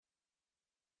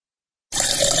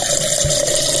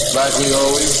like we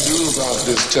always do about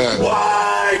this time.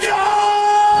 Wake up!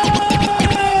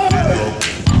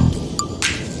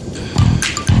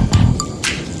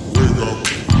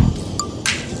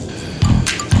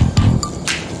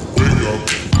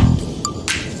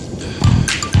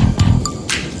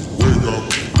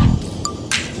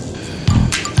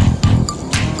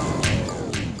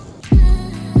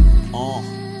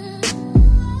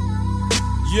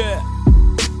 Yeah.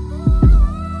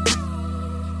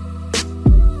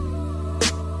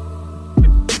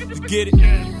 You get it?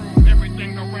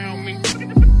 Everything around me.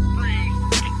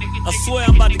 I swear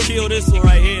I'm about to kill this one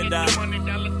right here, Doc.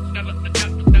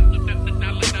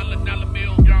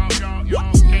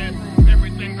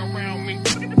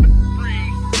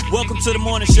 Welcome to the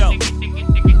morning show.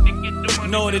 You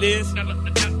know what it is?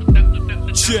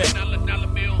 Check.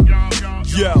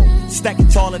 Yo, stacking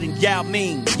taller than Yao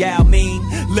Ming.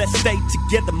 Let's stay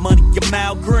together, money, your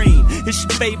mouth green. It's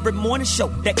your favorite morning show,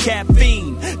 that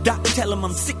caffeine. Doc, tell him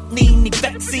I'm sick, need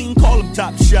vaccine, call him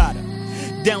top shotter.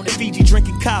 Down in Fiji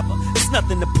drinking kava. It's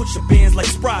nothing to push your bands like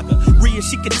Spraga. Rhea,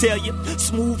 she can tell you.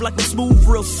 Smooth like I'm smooth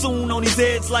real soon. On his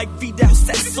heads like Vidal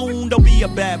Sassoon. Don't be a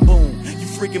baboon, you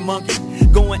freaking monkey.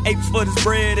 Going apes for this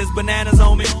bread, there's bananas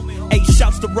on me. 8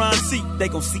 shouts to Ron C, they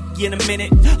gon' see you in a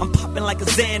minute. I'm popping like a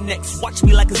Xanax, watch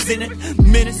me like a Zenith.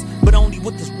 Menace, but only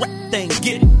with this rap thing,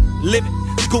 get it, live it.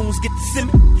 Goons get the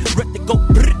simmer, rep to go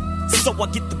brrr, so I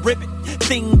get the ribbit.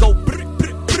 Thing go brrr,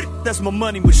 brrr, brrr, that's my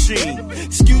money machine.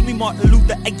 Excuse me, Martin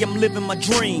Luther, hey, I'm living my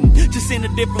dream. Just in a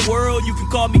different world, you can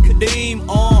call me Kadeem,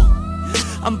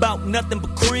 I'm about nothing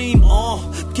but cream,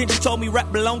 Kendrick told me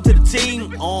rap belong to the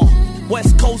team,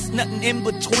 West Coast, nothing in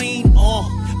between,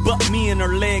 But me and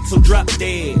her legs, so drop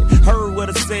dead. Heard what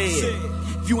I said.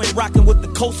 If you ain't rocking with the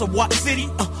coast of Watt City,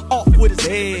 off with his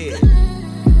head.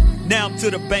 Now I'm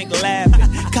to the bank laughing.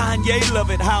 Kanye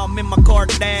love it how I'm in my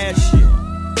Kardashian.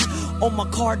 On my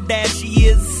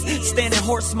Kardashian, standing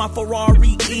horse my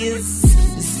Ferrari is.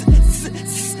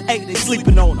 Hey, they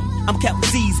sleeping on him. I'm counting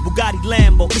Z's, Bugatti,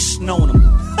 Lambo, ishing on him.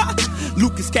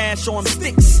 Lucas Cash on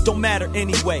sticks, don't matter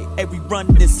anyway. Hey, we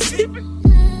run this shit.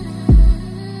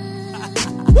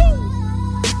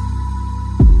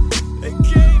 They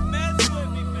can't mess with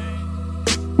me, man.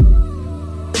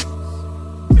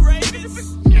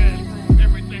 Greatest. Yeah,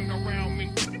 everything around me.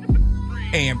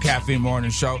 AM Caffeine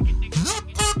Morning Show.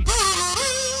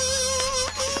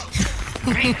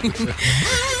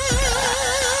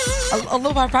 A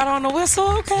little vibrato on the whistle,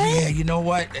 okay? Yeah, you know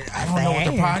what? I don't know what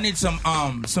the problem. I need some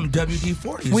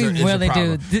WD-40. We really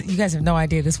do. You guys have no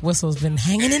idea. This whistle's been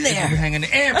hanging in there. It's been hanging in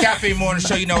there. AM Caffeine Morning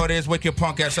Show. You know what it is. Wake your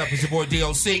punk ass up. It's your boy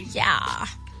DOC. Yeah.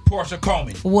 Portia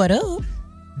Coleman. What up?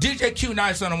 DJ Q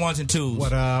Nice on the ones and twos.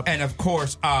 What up? And of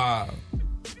course,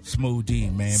 Smooth D,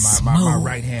 man. My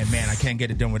right hand man. I can't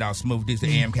get it done without Smooth D. It's the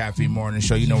AM Caffeine Morning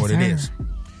Show. You know what it is.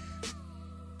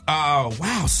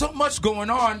 Wow, so much going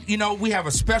on. You know, we have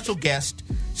a special guest.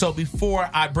 So before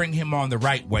I bring him on the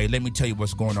right way, let me tell you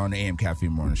what's going on in the AM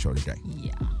Caffeine Morning Show today.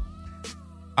 Yeah.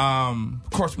 Of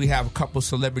course, we have a couple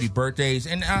celebrity birthdays,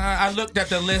 and I looked at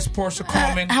the list. Portia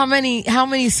Coleman. How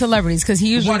many celebrities? Because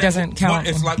he usually doesn't count.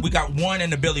 It's like we got one in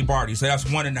the Billy Barty, so that's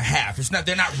 1.5. It's not.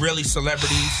 They're not really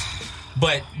celebrities,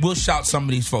 but we'll shout some of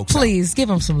these folks. Please give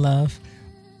them some love.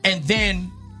 And then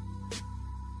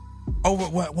over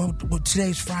what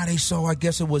today's Friday, so I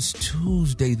guess it was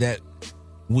Tuesday that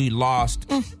we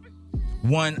lost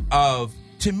one of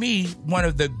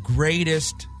the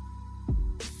greatest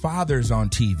fathers on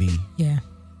TV. Yeah.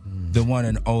 The one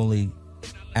and only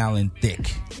Alan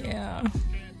Thicke. Yeah.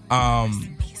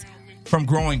 From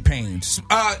Growing Pains.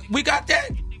 We got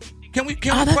that? Can we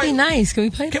that'd play? Be nice. Can we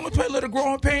play? Can we play a little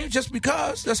Growing Pains? Just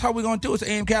because that's how we're gonna do it. It's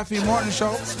the AM Caffeine Morning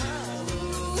Show.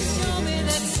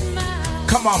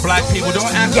 Come on, black people. Don't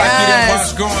act like you didn't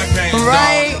watch Growing Pains.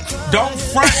 Right. Don't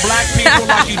front black people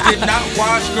like you did not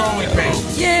watch Growing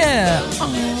Pains. Yeah.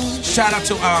 Shout out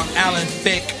to Alan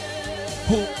Thicke,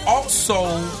 who also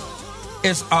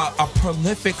is a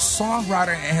prolific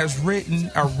songwriter and has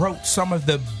wrote some of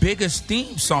the biggest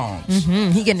theme songs.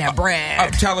 Mm-hmm. He getting that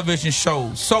bread. Of television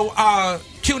shows. So,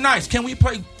 Q Nice, can we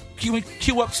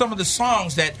cue up some of the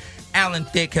songs that Alan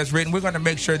Thicke has written? We're going to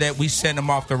make sure that we send him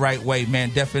off the right way,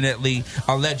 man. Definitely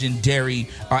a legendary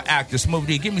actor. Smooth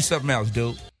D, give me something else,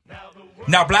 dude.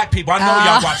 Now, black people, I know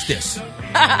y'all watch this.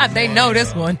 They know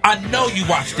this one. I know you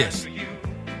watch this.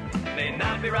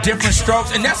 Different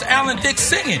Strokes, and that's Alan Thicke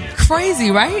singing. Crazy,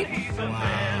 right?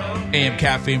 AM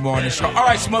Caffeine Morning Show. All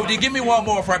right, Smooth D, give me one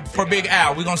more for Big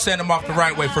Al. We're going to send him off the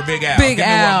right way for Big Al. Big give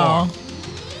Al. me one more.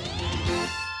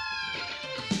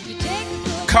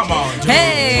 Come on, dude.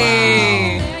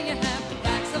 Hey.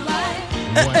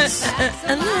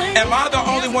 Am I the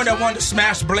only one that wanted to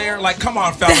smash Blair? Like, come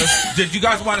on, fellas. Did you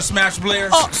guys want to smash Blair?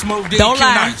 Smooth D, don't Q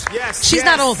lie. Nice. Yes. She's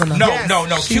not old enough. No.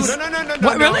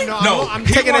 What, really? No, I'm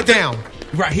he taking it wanted- down.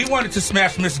 Right, he wanted to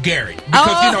smash Miss Garrett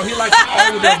because he likes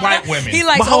older white women. He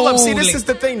likes But hold up, see, old. this is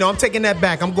the thing. No, I'm taking that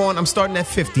back. I'm starting at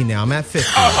 50 now. I'm at 50.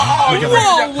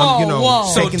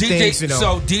 Whoa. So taking DJ, things,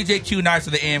 so DJ Q Nice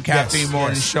of the AM Caffeine Yes,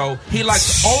 Morning yes. Show. He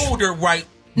likes older white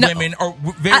women or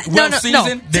very No, well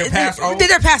seasoned. They're past old.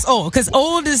 They're past old because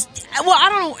old is. Well, I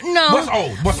don't know. What's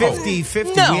old? What's old?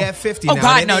 50. No. We have 50 Oh now.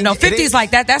 God, It no. ain't- 50 it is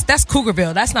like that. That's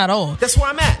Cougarville. That's not old. That's where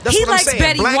I'm at. That's He what I'm likes saying.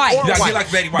 Betty Black White. or Yeah, he white.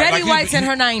 likes Betty White. Betty Like, White's in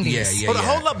her 90s. Yeah. Hold on,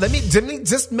 hold up. Let me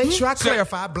just make sure I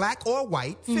clarify. Black or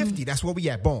white, 50. That's where we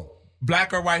at. Boom.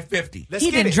 Black or white 50. Let's He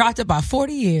get done it. dropped it by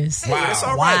 40 years. Hey, that's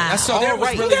all right. That's So all there was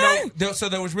right. really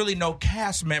there was really no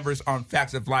cast members on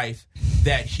Facts of Life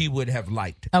that he would have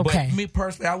liked. Okay. But me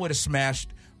personally, I would have smashed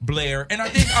Blair, and I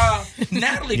think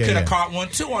Natalie could have caught one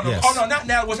too on him. Yes. Oh no, not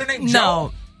Natalie. Was her name Joe?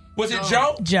 No. Was it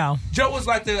Joe? Joe. Joe was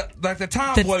like the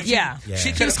tomboy. Yeah. She She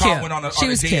could have was caught cute. one on the She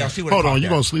was DL. cute. She would've Hold caught on, you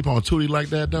that. gonna sleep on Tootie like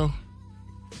that though?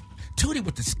 Tootie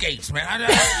with the skates, man.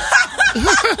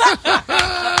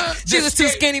 She was too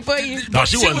skinny for you. No,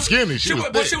 she wasn't skinny. She was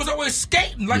but thick. she was always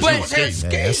skating. Like Yeah, she she was was had skating.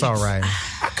 skates. Yeah, that's all right.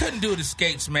 I couldn't do the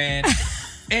skates, man.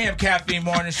 AM Caffeine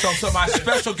Morning Show. So my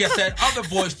special guest, that other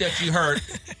voice that you heard.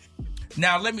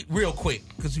 Now let me real quick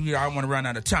because I don't want to run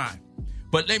out of time.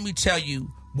 But let me tell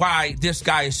you why this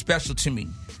guy is special to me.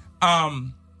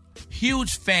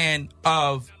 Huge fan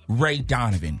of Ray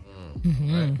Donovan,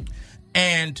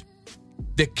 and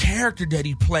the character that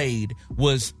he played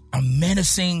was a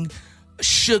menacing,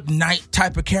 Suge Knight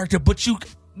type of character. But you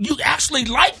actually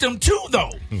liked him too,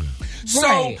 though. So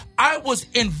Right. I was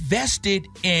invested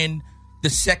in the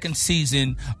second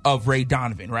season of Ray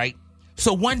Donovan, right?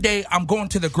 So one day I'm going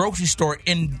to the grocery store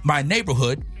in my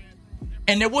neighborhood,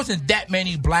 and there wasn't that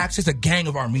many blacks. It's a gang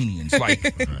of Armenians, like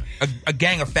a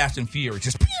gang of Fast and Furious,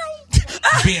 just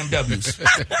BMWs.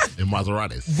 In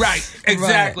Maseratis. Right,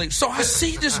 exactly. So I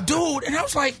see this dude, and I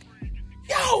was like,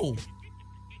 "Yo,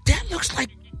 that looks like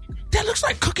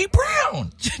Cookie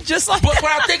Brown." Just like But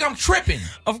I think I'm tripping.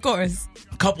 Of course.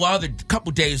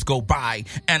 Couple days go by,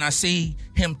 and I see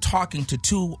him talking to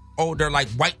two older, like,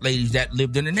 white ladies that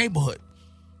lived in the neighborhood,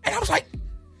 and I was like,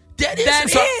 "That is." That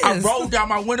so I is. rolled down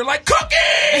my window like,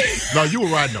 "Cookie!" No, you were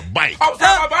riding a bike. I was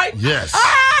on my bike. Yes.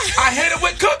 I hit it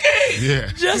with Cookie.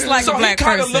 Yeah. Just like So a black he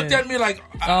kind of person. looked at me like,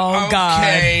 Oh, God.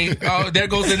 okay, oh, there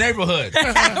goes the neighborhood."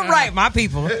 Right, my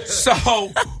people.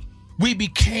 So we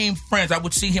became friends. I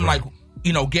would see him like,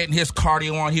 getting his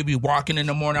cardio on. He'd be walking in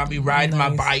the morning. I'd be riding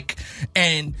my bike,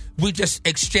 and we just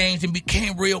exchanged and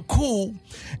became real cool.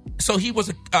 So he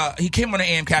came on the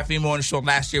AM Caffeine Morning Show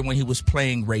last year when he was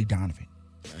playing Ray Donovan.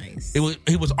 Nice. He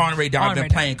was on Ray Donovan Ray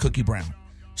playing Cookie Brown.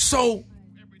 So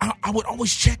I would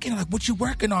always check in, like, "What you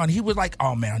working on?" He was like,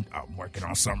 "Oh man, I'm working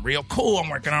on something real cool.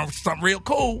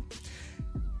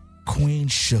 Queen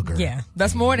Sugar. Yeah,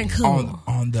 that's more than cool.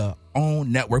 On the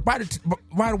OWN network. By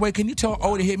the way, can you tell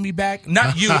O to hit me back?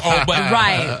 Not you, O, but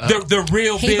Right. the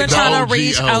real He big been O. trying to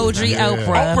reach OGO. OG Yeah.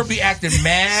 Oprah. Oprah be acting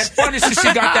mad funny since she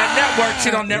got that network.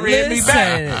 She don't never hit me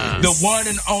back. Listen. The one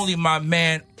and only my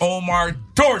man Omar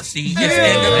Dorsey is in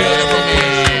the building from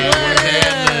Queens.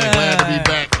 Glad to be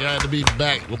back. Glad to be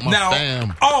back with my Now,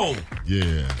 fam.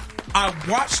 Yeah. I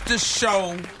watched the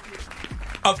show,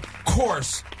 of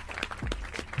course,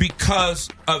 because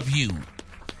of you.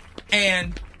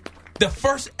 And the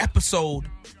first episode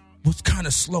was kind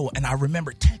of slow, and I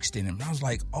remember texting him. I was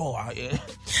like,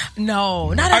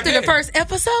 No, not after the did. first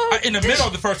episode. in the middle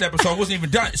of the first episode, it wasn't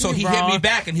even done. So he hit Wrong. me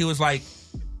back, and he was like,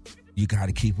 "You got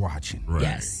to keep watching." Right.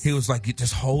 Yes. He was like, "You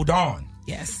just hold on."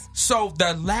 Yes. So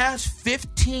the last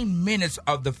 15 minutes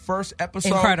of the first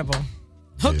episode, Incredible.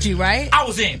 Hooked you, right? I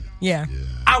was in. Yeah.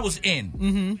 I was in.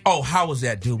 Mm-hmm. Oh, how was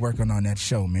that dude working on that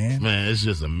show, man? Man, it's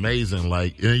just amazing.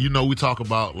 Like, we talk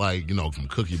about, like, from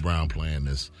Cookie Brown playing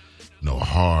this,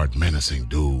 hard, menacing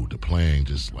dude to playing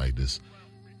just like this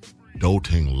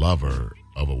doting lover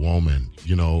of a woman,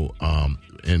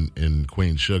 in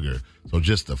Queen Sugar. So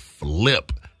just the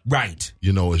flip, Right.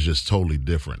 is just totally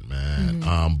different, man.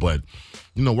 But,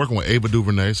 working with Ava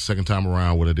DuVernay, second time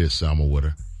around what I did Selma with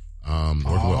her. Working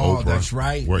with Oprah. That's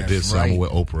right. Where I did Selma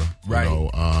with Oprah. Right.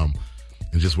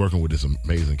 And just working with this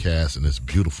amazing cast and this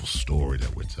beautiful story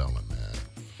that we're telling,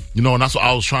 man. And that's what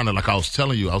I was trying to, like I was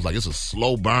telling you, I was like, it's a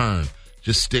slow burn.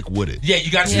 Just stick with it. Yeah, you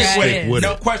got to Yeah, stick it with is.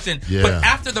 it. No question. Yeah. But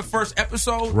after the first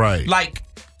episode, Right. like,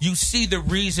 you see the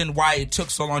reason why it took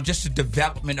so long, just the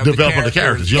development of the characters.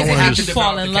 characters. You don't They want have to to just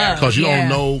fall in love. because you Yeah. don't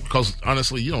know. Because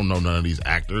honestly, you don't know none of these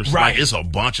actors. Right. Like it's a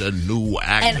bunch of new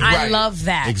actors. And I Right. love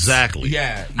that. Exactly.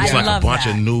 Yeah. It's I like love a bunch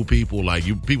that. of new people. Like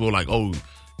people are like, oh,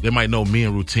 they might know me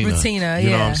and Rutina. Rutina, you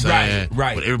know yeah. what I'm saying?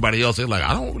 Right. But everybody else, they're like,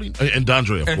 I don't really. And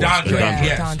Dondre, of And course. Dondre, Yeah,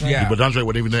 yes, Dondre. yeah. But Dondre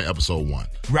wasn't even in episode 1.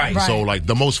 Right. Right. So like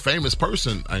the most famous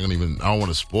person, I don't want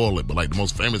to spoil it, but like the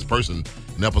most famous person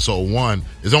in episode 1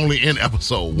 is only in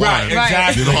episode 1. Right,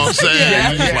 exactly. You know what I'm saying? Yeah.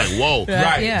 You're just Yeah. like, whoa.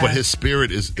 Right. Yeah. But his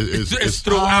spirit is It's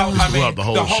throughout. I mean, throughout the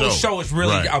whole show. show is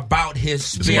really Right. about his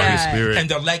It's spirit, about his spirit. and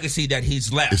the legacy that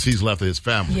he's left. He's left to his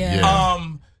family. Yeah. Yeah.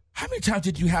 How many times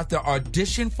did you have to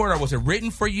audition for it, or was it written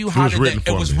for you? It was written it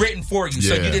for was me. written for you,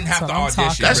 so Yeah. you didn't have That's to what I'm audition.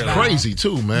 talking That's really. about. crazy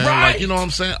too, man. Right. Like, you know what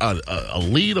I'm saying? A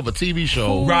lead of a TV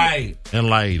show. Right. And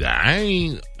like, I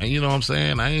ain't, you know what I'm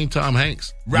saying? I ain't Tom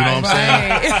Hanks. You Right. know what I'm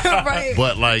saying? Right. Right.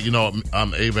 But like, you know,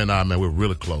 Ava and I, man, we're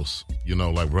really close. You know,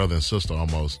 like brother and sister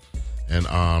almost. And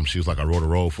she was like, I wrote a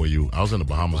role for you. I was in the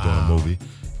Bahamas doing a movie.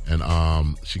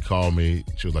 And she called me.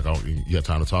 She was like, oh, you got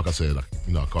time to talk? I said,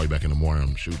 I'll call you back in the morning.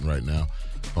 I'm shooting right now.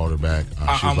 Called her back. She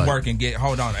was I'm like, working.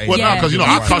 Hold on. well, Yeah, no, because, you know,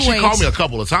 you can she wait. called me a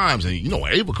couple of times, and, you know,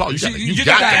 Ava called you. You You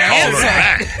got gotta to call her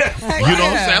answer. back. You know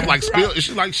what I'm saying? Like,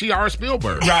 she's like C.R.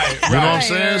 Spielberg. Right, You know what I'm right,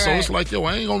 saying? So right. it's like, yo,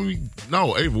 I ain't going to be,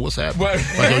 no, Ava, what's happening? What?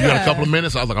 Like, yo, you got a couple of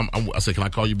minutes? I was like, I said, can I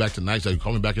call you back tonight? She said,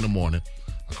 call me back in the morning.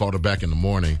 I called her back in the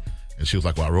morning. And she was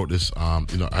like, well, I wrote this,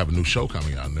 you know, I have a new show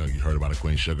coming out. I know you heard about it,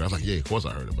 Queen Sugar. I was like, yeah, of course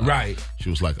I heard about it. Right. She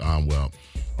was like, well,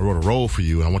 I wrote a role for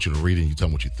you, and I want you to read it, and you tell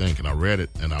me what you think. And I read it,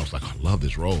 and I was like, I love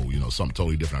this role. You know, something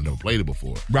totally different. I've never played it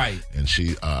before. Right. And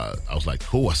I was like,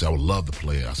 cool. I said, I would love to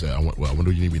play it. I said, when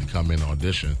do you need me to come in and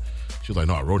audition? She was like,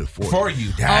 no, I wrote it for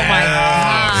you. Damn. Oh my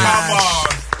God. Come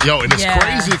on. Yo, and it's Yeah.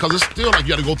 crazy because it's still like you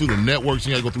got to go through the networks,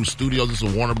 you got to go through studios. This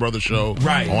is a Warner Brothers show,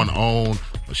 Right. On OWN.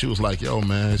 But she was like, "Yo,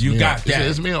 man, it's You me got and, that.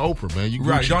 It's me and Oprah, man. You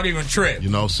Right. Gucci." Don't even trip. You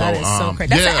know, so That is so crazy.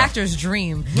 That's yeah. an actor's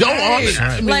dream. Yo,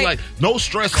 I mean, Like, like no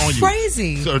stress on you.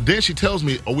 crazy. So then she tells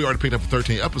me, "Oh, we already picked up for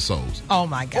 13 episodes." Oh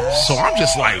my God. So I'm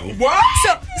just like, What?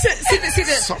 See the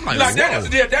so I'm like, Like, whoa.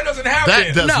 that doesn't happen.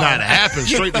 That does No. not happen.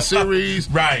 Straight to series,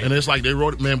 Right. And it's like they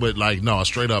wrote it, man. But like, no,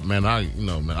 straight up, man.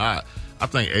 I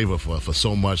thank Ava for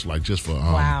so much, like just for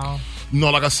Wow. You know,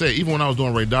 like I said, even when I was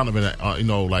doing Ray Donovan, you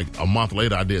know, like a month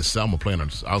later, I did Selma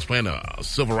I was playing a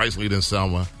civil rights lead in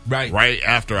Selma. Right. Right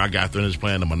after I got finished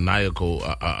playing a maniacal,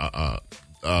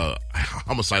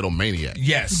 homicidal maniac.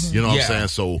 Yes. You know what Yeah. I'm saying?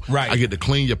 So Right. I get to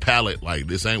clean your palate. Like,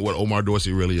 this ain't what Omar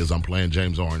Dorsey really is. I'm playing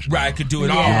James Orange. Right. now. I could do it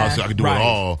Yeah. all. You know, so I could do Right. it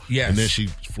all. Yes. And then she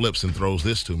flips and throws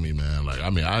this to me, man. Like,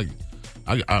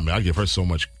 I give her so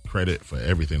much credit for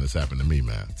everything that's happened to me,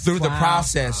 man. Through the Wow.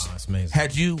 process, That's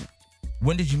amazing.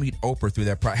 when did you meet Oprah through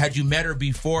that process? Had you met her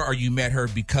before, or you met her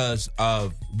because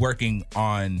of working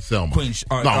on Selma. Queen?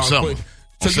 Selma.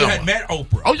 So you Selma. had met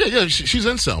Oprah. Oh yeah, she's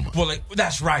in Selma. Well,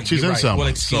 that's right. She's You're in right. Selma. Well,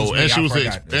 excuse me, and I she was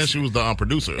forgot. the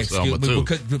producer of Selma Excuse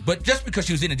me, too. but just because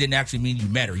she was in it didn't actually mean you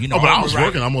met her. You know, Oh, but I Oprah, was right?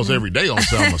 working almost every day on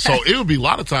Selma, so it would be a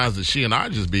lot of times that she and I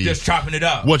just be just chopping it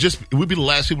up. Well, we'd be the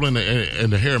last people in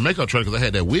the hair and makeup truck because I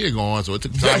had that wig on, so it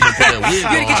took time to put that wig on. You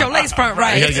gotta get your lace front You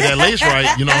right. gotta get that lace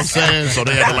right, you know what I'm saying? So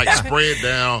they had to like spray it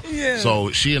down. Yeah.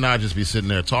 So she and I just be sitting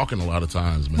there talking a lot of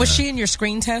times, man. Was she in your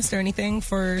screen test or anything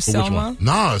for For which Selma? one?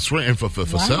 No, it's right. And for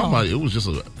Wow. Selma, it was just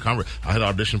I had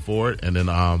auditioned for it, and then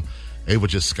Ava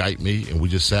just Skyped me, and we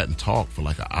just sat and talked for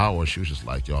like an hour. She was just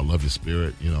like, "Yo, I love your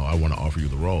spirit. You know, I want to offer you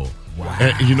the role." Wow.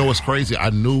 And you know what's crazy?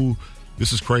 I knew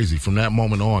this is crazy from that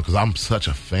moment on because I'm such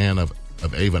a fan of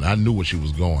Ava, and I knew where she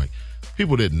was going.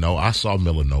 People didn't know. I saw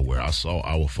Miller Nowhere. I saw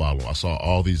I Will Follow. I saw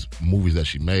all these movies that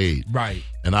she made. Right.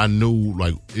 And I knew,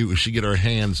 like, if she get her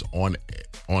hands on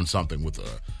something with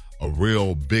a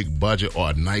real big budget or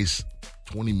a nice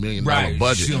 $20 million Right.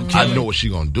 budget, She gonna kill I know it. what she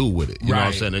gonna do with it. You know what I'm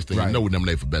Right. saying? Next thing Right. you know, we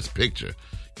nominated for Best Picture.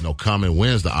 You know, Common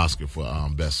wins the Oscar for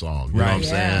Best Song. You know what I'm Right.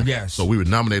 saying? Yes. So we were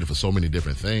nominated for so many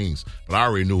different things, but I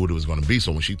already knew what it was going to be.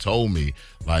 So when she told me,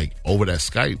 like, over that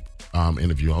Skype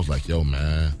interview, I was like, yo,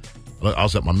 man. I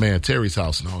was at my man Terry's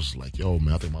house, and I was just like, yo,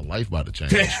 man, I think my life about to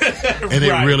change. And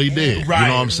it Right. really did. Right. You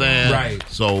know what I'm saying? Right.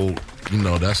 So, you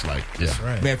know, that's like, yeah.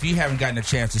 Right. Man, if you haven't gotten a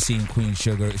chance to see Queen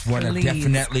Sugar, it's one of Please.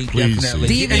 definitely. Please And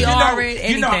see. DVR it,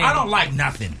 you know, anything. I don't like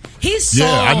nothing. He's so Yeah,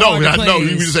 I know. hard to I know. We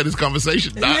please. just had this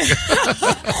conversation, Doc.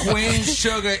 Queen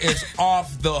Sugar is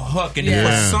off the hook, and Yeah.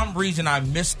 if for some reason I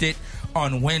missed it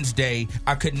on Wednesday,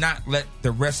 I could not let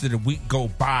the rest of the week go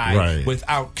by Right.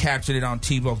 without catching it on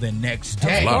TiVo the next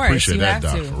day. Well, I course, appreciate you that, have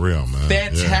Doc, to. for real, man.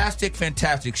 Fantastic,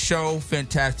 fantastic show,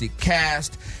 fantastic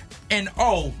cast. And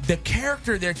the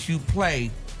character that you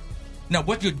play, Now,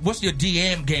 what's your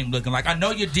DM game looking like? I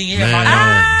know your DM.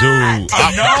 Man, dude.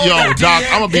 Yo, Doc,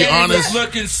 I'm going to be honest. It's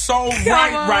looking so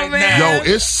right now.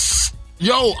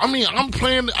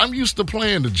 I'm used to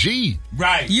playing the G.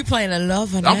 Right. You playing a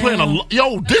lover now. I'm playing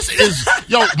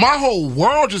my whole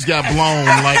world just got blown.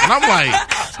 Like, and I'm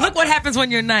like, look what happens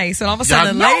when you're nice. And all of a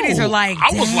sudden, the ladies are like,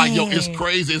 I was like, yo, it's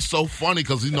crazy. It's so funny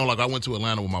because, like, I went to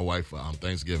Atlanta with my wife for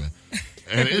Thanksgiving.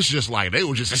 And it's just like, they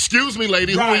were just, excuse me,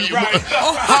 lady. Right, who are you? right.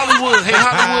 Hollywood. Hey,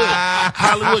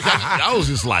 Hollywood. I was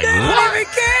just like, what?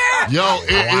 Yo,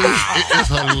 it is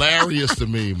hilarious to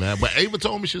me, man. But Ava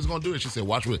told me she was going to do it. She said,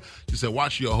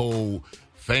 watch your whole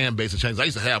fan base change. I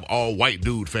used to have all white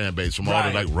dude fan base from all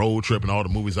the like Road Trip and all the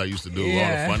movies I used to do, all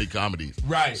the funny comedies.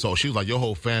 Right. So she was like, your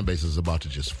whole fan base is about to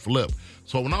just flip.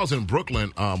 So when I was in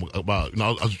Brooklyn, I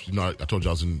told you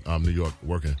I was in New York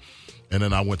working. And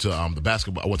then I went to the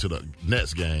basketball. I went to the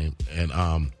Nets game, and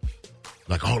I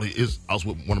was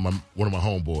with one of my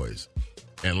homeboys,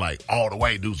 and like all the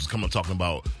white dudes was coming up talking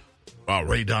about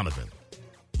Ray Donovan.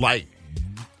 Like,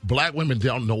 black women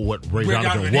don't know what Ray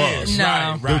Donovan was. No.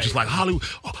 Right. They were just like, Hollywood.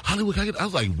 Can I get? I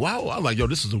was like, wow. I was like, yo,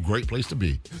 this is a great place to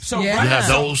be. So You have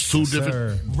those two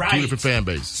different fan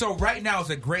bases. So right now is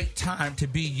a great time to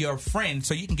be your friend,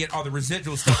 so you can get all the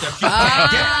residual stuff that you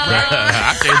can't get. Right?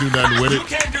 I can't do nothing with it. You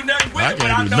can't do nothing with it. I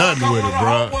can't do nothing with it,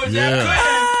 bro. Yeah.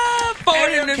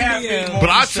 But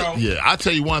I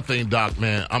tell you one thing, Doc,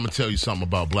 man. I'm gonna tell you something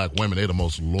about black women. They're the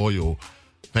most loyal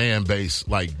fan base.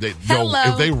 Like,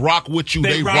 if they rock with you,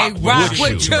 they rock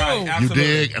with you. Right, you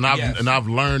dig? And I've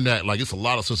learned that, like, it's a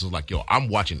lot of sisters like, yo, I'm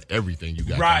watching everything you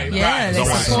got. Right. Yeah, I they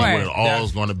want to see support. where it all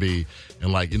is going to be.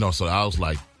 And like, so I was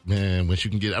like, man, when you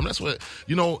can get, that's what,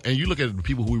 and you look at the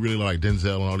people who we really like,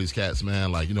 Denzel and all these cats,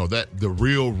 man, like, that the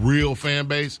real fan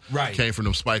base came from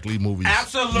them Spike Lee movies.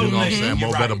 Absolutely. You know what I'm saying?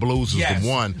 Mo Better Blues is the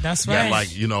one. That's right. That, like,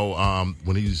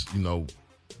 when he's,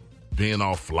 being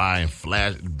all fly and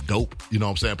flash, dope, you know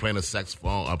what I'm saying, playing the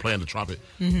saxophone, playing the trumpet,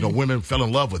 women fell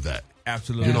in love with that.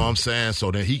 Absolutely. You know what I'm saying? So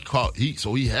then he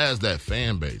has that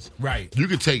fan base. Right. You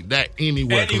could take that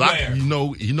anywhere. Because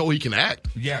he can act.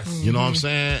 Yes. You know what I'm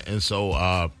saying? And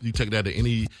so you take that to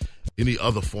any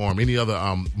other form, any other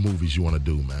movies you want to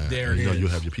do, man. There it is. You'll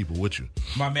have your people with you.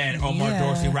 My man Omar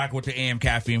Dorsey rocking with the AM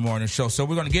Caffeine Morning Show. So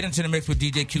we're going to get into the mix with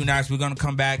DJ Q Nice. We're going to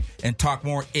come back and talk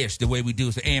more ish the way we do.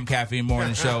 It's the AM Caffeine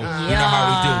Morning Show. You know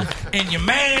how we do. In your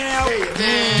mail.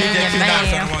 DJ Q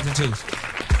Nice on the ones and twos.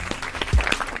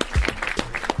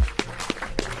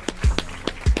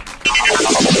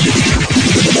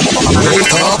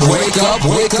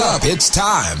 Wake up. It's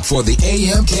time for the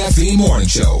AM Caffeine Morning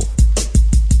Show.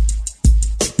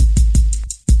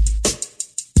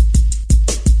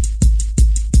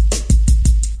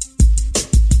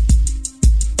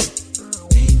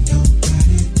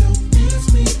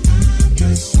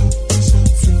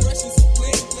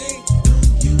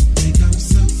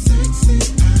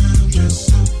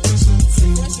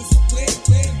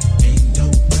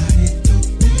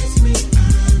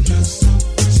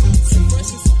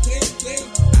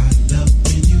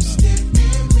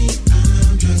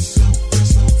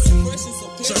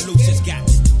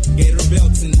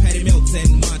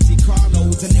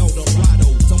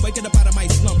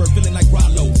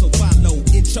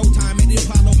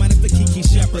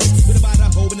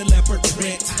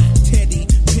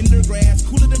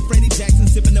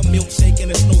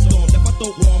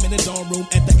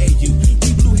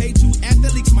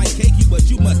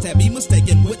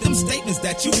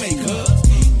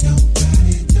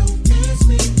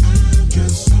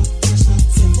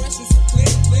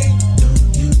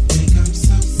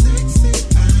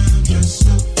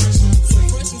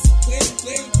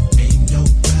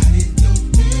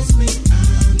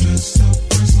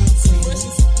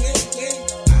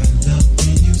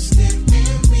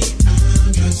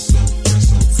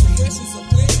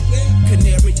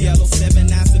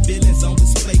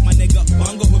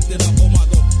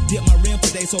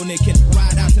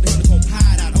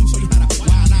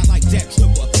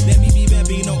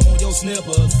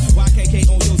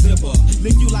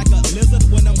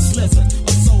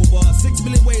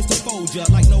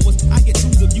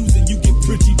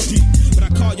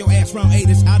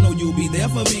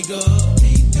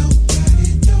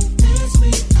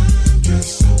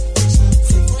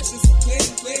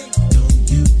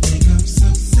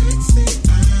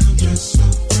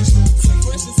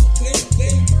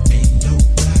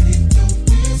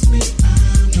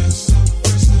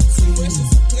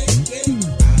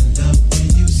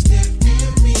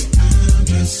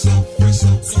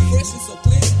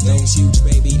 Those huge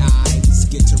baby eyes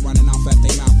get to running off at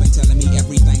their mouth and telling me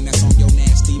everything that's on your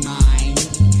nasty mind.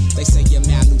 They say you're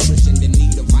malnutrition, then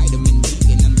need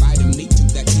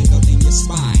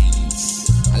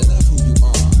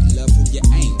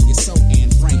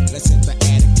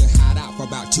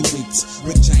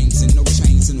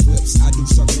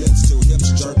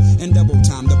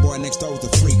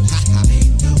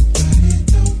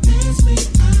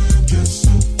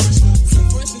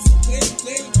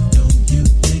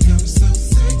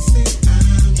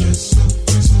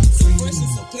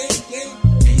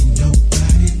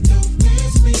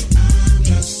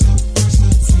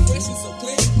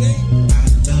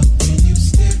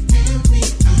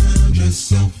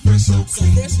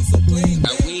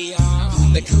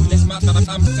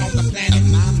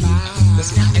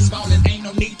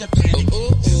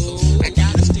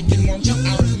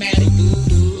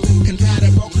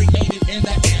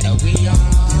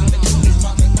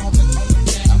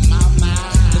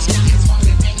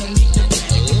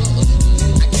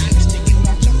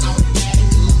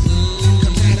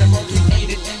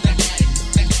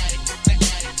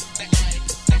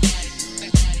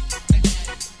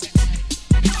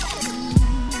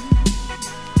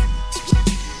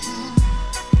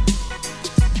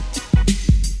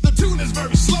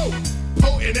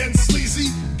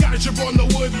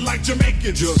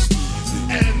speaking. Just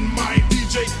and my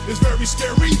DJ is very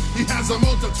scary. He has a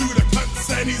multitude of cuts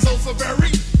and he's also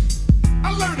very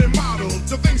alerted model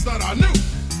to things that are new,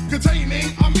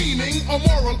 containing a meaning, a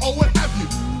moral, or what have you.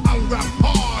 I'll rap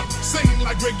hard, sing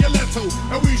like Rigoletto,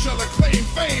 and we shall acclaim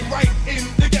fame right in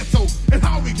the ghetto. And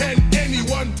how we can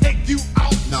anyone take you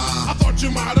out? Nah, I thought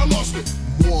you might have lost it.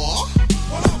 What?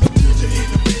 What up, DJ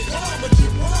in the bed? What up,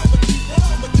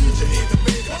 DJ in the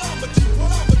bed? What up, DJ in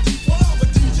the bed? What up,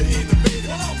 DJ in the bed?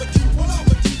 What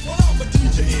up,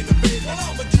 DJ in the bed? What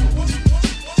up,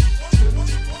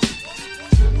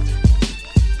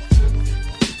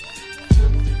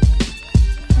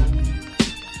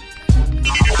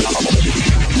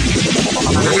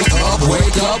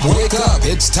 Wake up.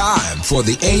 It's time for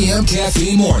the AM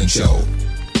Caffeine Morning Show.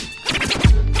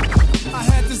 I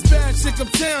had this bad chick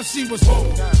uptown, she was whoa.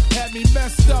 Had me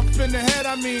messed up in the head,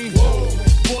 I mean whoa.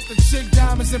 Bought the chick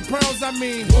diamonds and pearls, I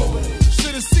mean whoa.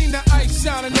 Should've seen the ice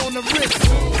shining on the wrist.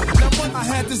 Now when I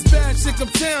had this bad chick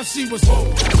uptown, she was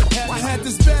whoa. I had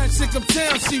this bad chick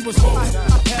uptown, she was whoa.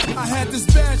 I had this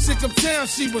bad chick uptown,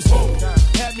 she was whoa.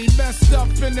 Had me messed up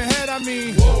in the head, I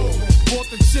mean whoa. Bought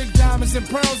the chick diamonds and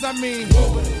pearls, I mean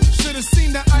whoa. Should've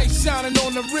seen the ice shining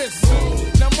on the wrist.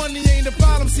 Now money ain't a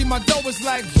problem, see my dough is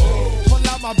like pull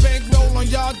out my bankroll on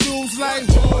y'all dudes like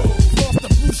off the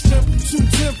blue strip from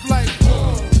 210 like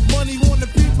money wanna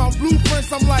beat my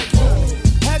blueprints, I'm like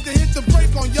had to hit the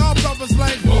brake on y'all brothers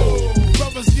like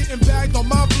brothers getting bagged on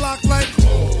my block like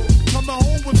coming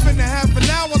home within a half an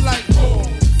hour like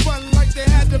fun like they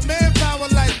had the manpower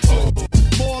like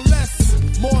more or less,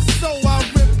 more so I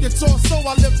rip your torso,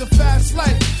 I live the fast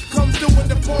life, come through in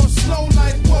the pour slow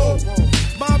like whoa.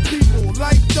 My people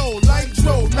like dough, like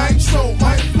dro, nitro,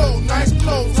 my flow, nice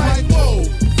clothes, like whoa.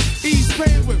 East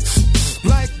pain with,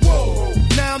 like whoa.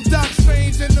 Now I'm Doc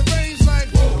Strange in the range, like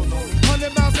whoa.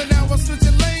 100 miles an hour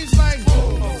switching lanes, like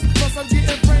whoa. Plus I'm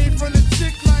getting brain from the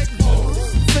chick, like whoa.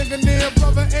 Fingernail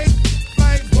rubber egg,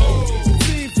 like whoa.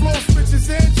 Team floor switches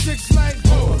and chicks, like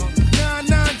whoa.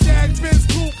 9-9 Jag Benz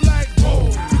coupe, like whoa.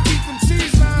 You keep them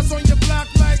cheese lines on your block,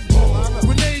 like whoa.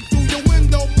 Grenade through your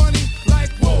window, money, like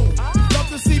whoa.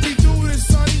 See me do this,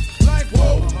 sonny, like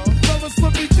whoa. Brothers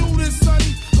put me through this,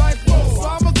 sonny, like whoa. So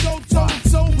I'ma go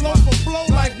toe-to-toe, blow for blow,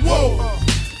 like whoa.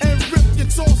 And rip your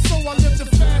torso, I live the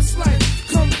fast life.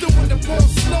 Come through in the pour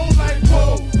slow, like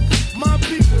whoa. My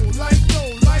people, like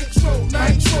dough, like tro,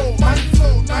 nitro, my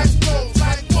flow, nice clothes,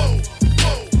 like whoa.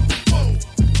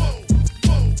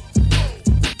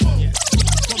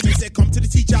 Come and say, come to the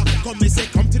teacher. Come and say,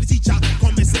 come to the teacher.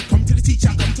 Come and say, come to the teacher.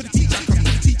 Come to the teacher. Come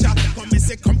to the teacher. Come and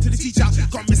say, come to the teacher.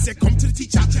 Come and say, come to the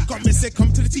teacher. Come and say,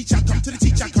 come to the teacher. Come to the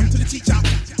teacher. Come to the teacher.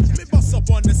 Me bust up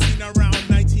on the scene around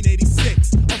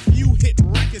 1986. A few hit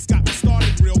records got me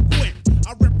started real quick.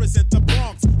 I represent the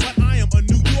Bronx, but I am a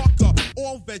New Yorker.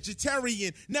 All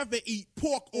vegetarian, never eat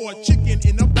pork or chicken.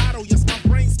 In a battle, yes, my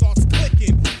brain starts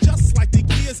clicking. Just like the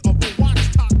gears of a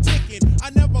watch top ticking. I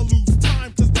never lose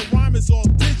time, cause the rhyme is all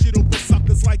digital. For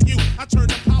suckers like you, I turn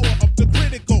the power of the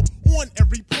critical on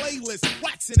every playlist.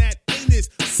 Waxing at anus,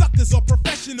 suckers are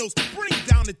professionals. Bring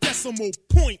down the decimal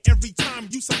point every time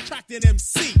you subtract an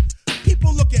MC.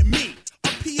 People look at me, a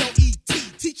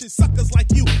POET, teaching suckers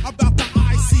like you about the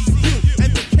ICU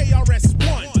and the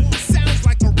KRS-One. Sounds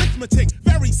like arithmetic,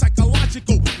 very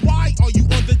psychological. Why are you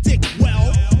on the dick?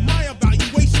 Well, my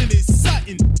evaluation is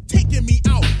sudden. Taking me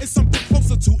out is something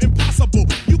closer to impossible.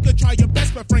 You could try your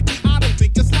best, but frankly, I don't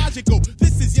think it's logical.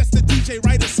 This is yes, the DJ,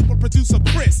 writer, super producer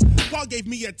Chris. God gave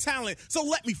me a talent, so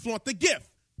let me flaunt the gift.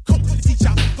 Come to the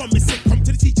teacher, come and say, come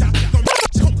to the teacher. Come to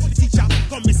the teacher,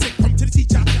 come and say, come to the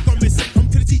teacher. Come and say, come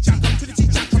to the teacher, come to the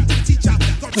teacher, come to the teacher.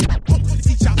 Come to the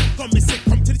teacher, come and say,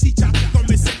 come to the teacher. Come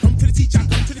and say, come to the teacher,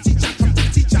 come to the teacher, come to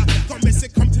the teacher. Come and say,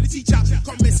 come to the teacher.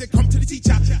 Come and say, come to the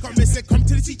teacher. Come and say, come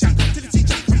to the teacher, come to the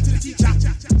teacher, come to the teacher.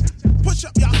 Push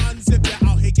up your hands if you're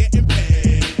out here getting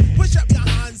paid. Push up your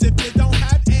hands if you don't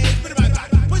have AIDS.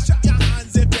 Push up your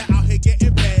hands if you're out here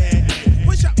getting paid.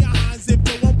 Push up your hands if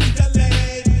you won't be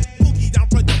delayed. Boogie Down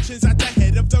Productions at the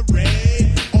head of the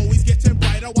raid. Always getting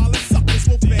brighter while the suckers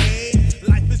will fade.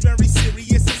 Life is very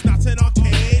serious, it's not an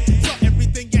arcade. So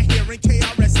everything you're hearing,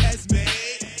 KRS has made.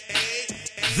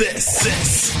 This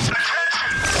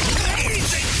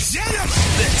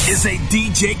is a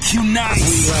DJ Q9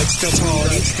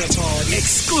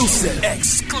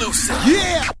 exclusive.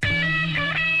 Yeah!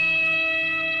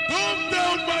 Calm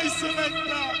down, my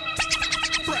selector.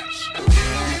 Fresh.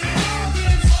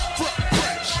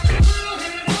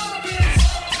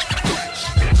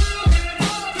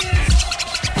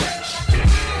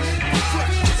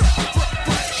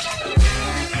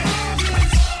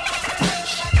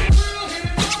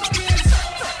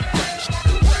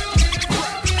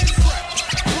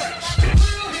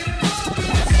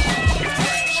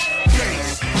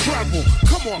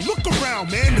 around, look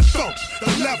around, man. The thump, the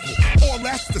level, all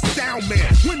that's the sound,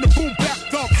 man. When the boom back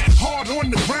dumps hard on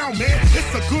the ground, man,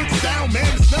 it's a good sound, man.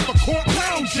 It's never caught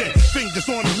lounging. Fingers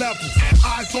on the levels,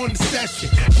 eyes on the session.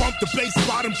 Bump the bass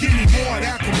bottom, give me more of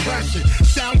that compression.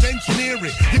 Sound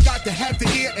engineering, you got to have the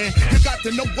ear and you got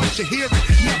to know what you're hearing.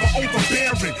 Never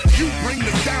overbearing. You bring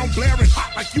the sound blaring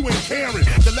hot like you ain't caring.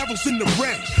 The levels in the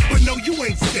red, but no, you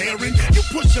ain't staring. You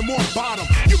pushing more bottom,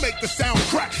 you make the sound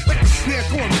crack like the snare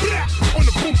going black on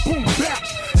the boom boom back.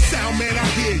 Sound man, I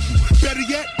hear you. Better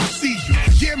yet, I see you.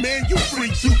 Yeah, man, you free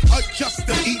to adjust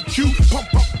the EQ,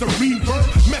 pump up the reverb,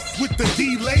 mess with the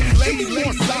delay, lay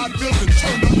more side bills and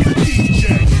turn up your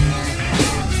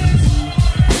DJ.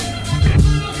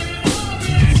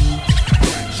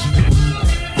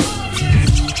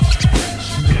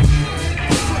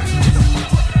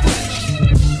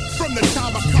 From the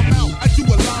time I come out, I do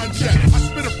a line check. I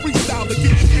spit a freestyle to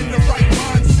get you in the right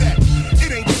mindset.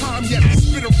 It ain't time yet to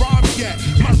spit a rhyme yet.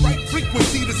 My right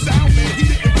frequency, the sound man, he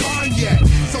didn't find yet.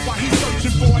 So while he's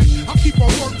searching for it, I'll keep on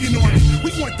working on it.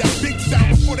 We want that big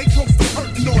sound before they close the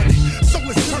curtain on it. So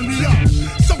let's turn it up.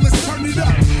 So let's turn it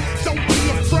up. Don't be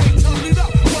afraid, turn it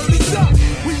up. Word is up.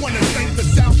 We want to thank the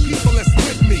sound people that's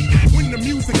with me. When the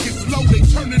music gets low, they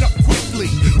turn it up quickly.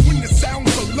 When the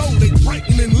sounds are low, they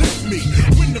brighten and lift me.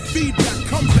 When the feedback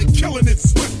comes, they killing it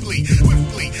swiftly.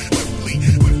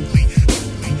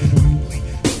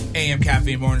 AM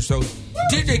Caffeine Morning Show.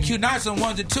 DJ Q Nice on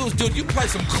ones and twos. Dude, you play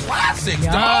some classics,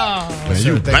 dog. Man,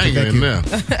 you banging in there.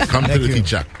 Come to the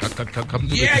teacher. Come to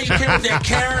the Yeah, you teacher. came with that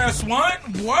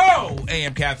KRS-One. Whoa.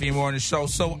 AM Caffeine Morning Show.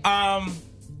 So,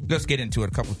 let's get into it.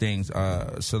 A couple things.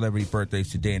 Celebrity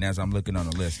birthdays today, and as I'm looking on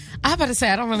the list. I'm about to say,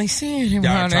 I don't really see him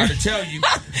I'm on there. trying to tell you.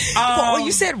 Well,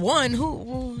 you said one.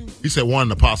 Who? He said one,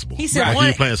 the possible. He said Like one. he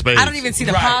was playing spades. I don't even see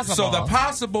the Right. possible. So the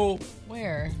possible...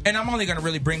 Where? And I'm only going to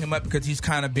really bring him up because he's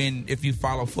kind of been, if you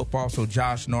follow football, so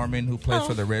Josh Norman, who plays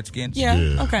for the Redskins.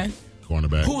 Yeah. Okay.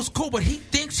 Cornerback. Who's cool, but he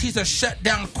thinks he's a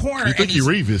shutdown corner. You think and he's,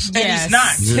 he Revis? And he's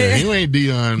not. Yeah, you ain't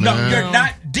Deion, man. No, you're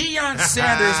not. Deion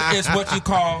Sanders is what you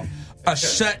call a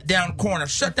shutdown corner.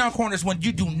 Shutdown corner is when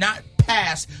you do not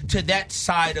pass to that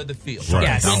side of the field. Right.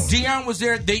 Yes. When Deion was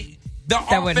there, the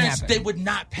wouldn't offense, happen. they would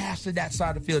not pass to that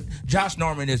side of the field. Josh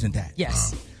Norman isn't that.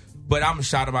 Yes. But I'm going to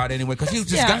shout him out anyway because he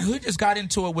just got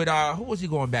into it with, who was he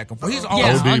going back and forth? He's on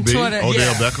ODB, Twitter.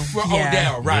 Odell Beckham. For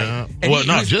Odell, right. Yeah. And Well,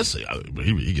 not he's- just,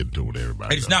 he get into it with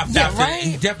everybody. He's though. not faster. right?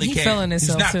 He definitely He can't. feeling He's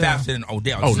himself, not too. faster than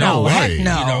Odell. Oh, He's no not. way. Heck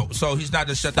no. You know, so he's not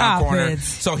the shutdown Stop corner. it.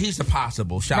 So he's the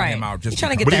possible. Shout Right. him out. Just He's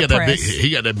trying to But get he that got that big. press. He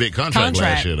got that big contract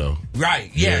last year, though.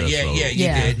 right. Yeah. He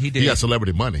Yeah. did. He got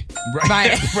celebrity money.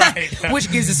 Right. Right.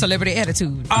 Which gives a celebrity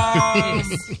attitude.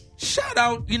 Shout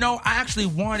out. You know, I actually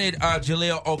wanted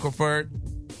Jaleel Okafor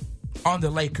on the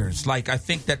Lakers. Like, I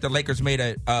think that the Lakers made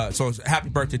so happy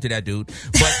birthday to that dude.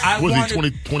 But I Was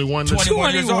wanted, he 21?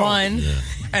 21 years old. 21. Yeah.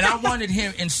 And I wanted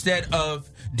him instead of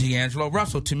D'Angelo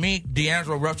Russell. To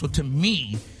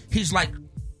me, he's like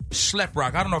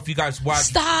Schleprock. I don't know if you guys watch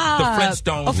Stop. the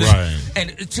Flintstones. Okay. Right.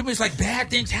 And to me, it's like bad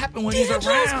things happen when D'Angelo's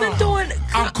he's around. been doing-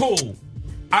 I'm cool.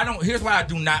 Here's what I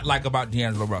do not like about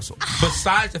D'Angelo Russell.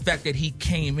 Besides the fact that he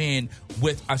came in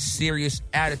with a serious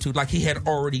attitude, like he had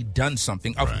already done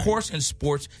something. Of course, in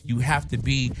sports, you have to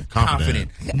be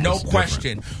confident. No That's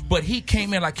question. But he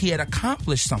came in like he had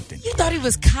accomplished something. You thought he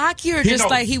was cocky or just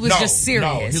like he was just serious?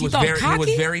 No, he You was thought very, cocky? he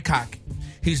was very cocky.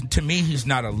 To me, he's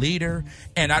not a leader,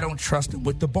 and I don't trust him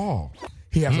with the ball.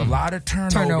 He has a lot of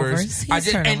turnovers.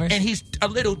 Turnovers. And he's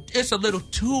it's a little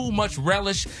too much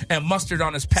relish and mustard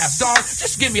on his pass. Dog,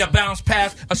 just give me a bounce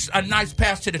pass, a nice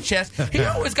pass to the chest. He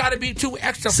always got to be too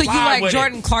extra So fly you like with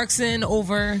Jordan it. Clarkson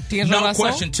over D'Angelo No Russell?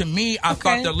 question. To me, I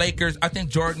thought the Lakers, I think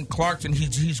Jordan Clarkson,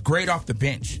 he's great off the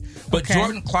bench. But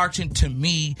Jordan Clarkson, to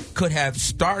me, could have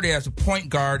started as a point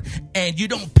guard, and you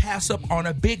don't pass up on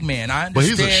a big man. I understand. But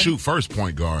he's a shoot first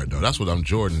point guard, though. That's what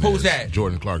Jordan is. Who's that?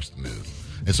 Jordan Clarkson is.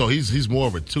 And so he's more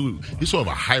of he's sort of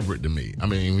a hybrid to me. I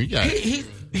mean,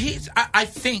 I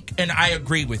think, and I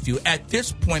agree with you at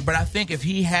this point, but I think if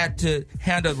he had to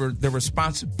handle the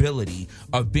responsibility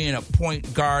of being a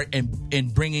point guard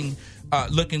and bringing,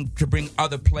 looking to bring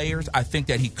other players, I think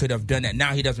that he could have done that.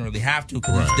 Now he doesn't really have to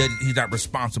because he's not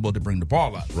responsible to bring the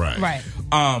ball up. Right.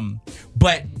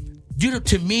 But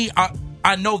to me,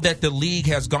 I know that the league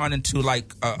has gone into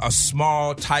like a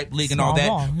small type league and all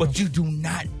that, but you do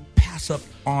not pass up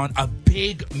on a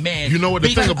big man. You know what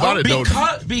the thing about it, though?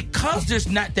 Because there's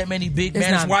not that many big men,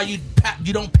 that's why you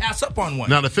don't pass up on one.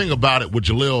 Now, the thing about it with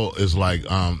Jaleel is like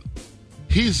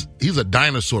he's a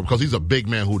dinosaur because he's a big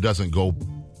man who doesn't go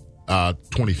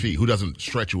 20 feet, who doesn't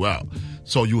stretch you out.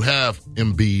 So you have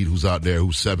Embiid, who's out there,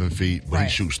 who's 7 feet, but Right. he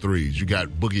shoots threes. You got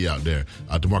Boogie out there,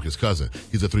 DeMarcus Cousins.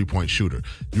 He's a 3-point shooter.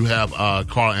 You have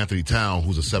Karl Anthony Towns,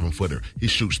 who's a 7-footer. He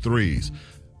shoots threes.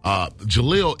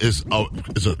 Jaleel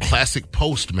is a classic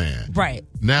post man. Right.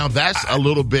 Now that's a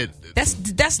little bit. That's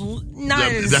not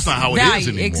That's not how it value. is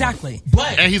anymore. Exactly.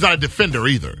 And he's not a defender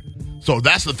either. So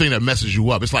that's the thing that messes you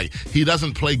up. It's like he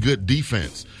doesn't play good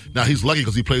defense. Now, he's lucky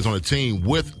because he plays on a team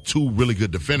with 2 really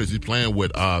good defenders. He's playing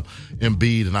with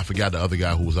Embiid, and I forgot the other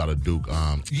guy who was out of Duke.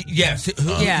 Yes.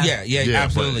 Yeah,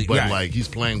 absolutely. But right. like, he's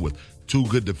playing with 2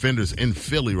 good defenders in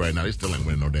Philly right now. They still ain't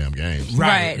winning no damn games.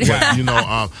 Right.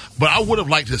 But, but I would have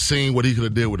liked to seen what he could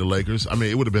have did with the Lakers. I mean,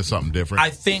 it would have been something different. I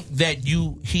think that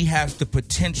he has the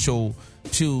potential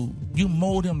to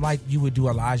mold him like you would do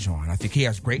Elijah on. I think he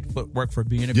has great footwork for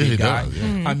being a big guy. Does,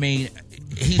 yeah. I mean,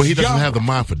 but he doesn't young. have the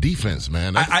mind for defense,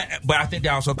 man. But I think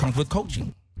that also comes with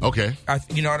coaching. Okay.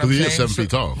 You know what I'm saying? He is 7 feet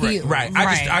tall. Right.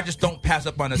 I just don't pass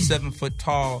up on a 7 foot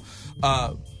tall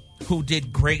who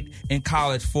did great in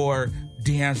college for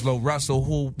D'Angelo Russell,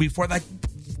 who before guys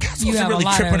wasn't really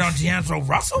tripping on D'Angelo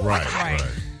Russell. Right.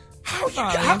 How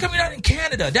come you're not in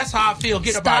Canada? That's how I feel.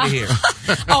 Get up out of here.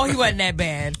 Oh, he wasn't that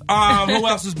bad. Who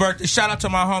else's birthday? Shout out to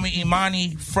my homie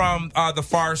Imani from the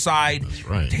far side. That's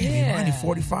right. Yeah. Imani,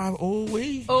 45. Oh,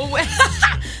 we.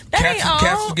 Cats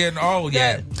are getting old,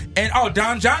 yeah. And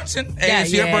Don Johnson,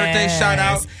 it's your birthday. Shout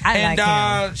out. I like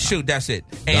him. Shoot, that's it.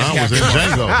 Don was in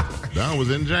Django. Don was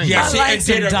in Django. Yes, I like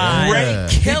did a Don. great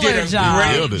Killer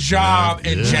job. Great job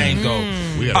in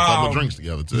Django. We had a couple of drinks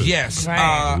together too. Yes,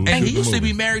 Right. and he used to be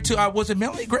movie. married to was it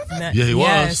Melanie Griffin? Yeah, he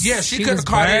was. Yeah, she could have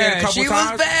caught it a couple She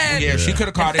times. was bad. Yeah, she could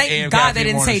have caught it. Thank God they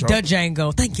didn't say the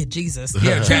Django. Thank you, Jesus.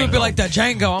 Yeah, She would be Django. like the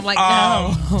Django. I'm like,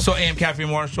 no. So AM Caffeine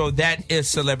Morning Show, that is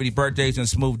celebrity birthdays and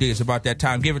smooth days about that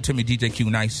time. Give it to me, DJ Q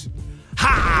Nice.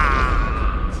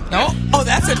 Oh,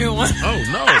 that's a new one. Oh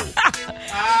no.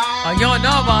 Oh, you don't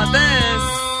know about this.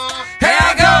 Here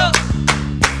I go.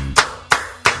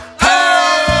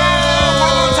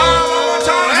 One more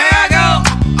time. Here I go.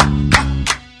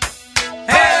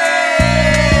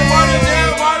 Hey, one of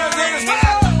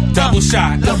them. Double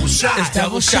shot. It's double shot. A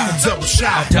double shot. It's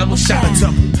double shot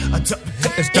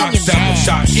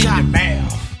in your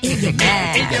mouth. In your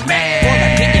mouth. In your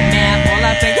mouth. All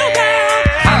up in your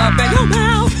mouth. All up in your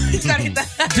mouth. You gotta hit that.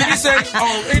 Did you say,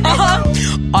 in your mouth?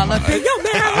 All up in your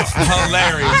mouth.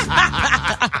 Hilarious.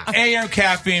 AM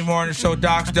Caffeine Morning Show,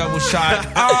 Doc's Double Shot.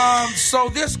 So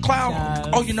this clown. Yes.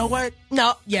 Oh, you know what?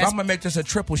 No, yes. I'm gonna make this a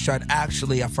triple shot.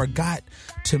 Actually, I forgot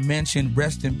to mention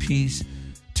rest in peace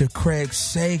to Craig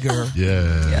Sager.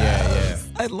 Yeah.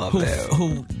 I love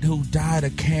who died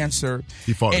of cancer.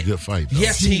 He fought a good fight, though.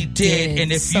 Yes, he did.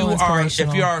 And if So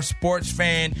you are a sports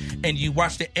fan and you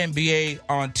watch the NBA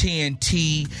on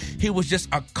TNT, he was just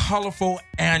a colorful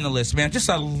analyst, man. Just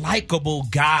a likable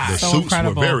guy. The So suits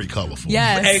incredible. were very colorful.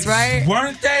 Yes, right?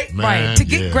 Weren't they? Man, Right. To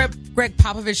get yeah. Greg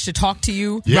Popovich to talk to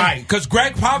you. Yeah. Right, because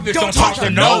Greg Popovich don't talk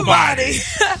to nobody.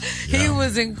 He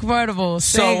was incredible.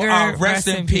 So Sager, rest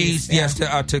in peace, Yeah. yes,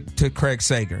 to Craig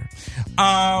Sager.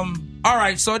 All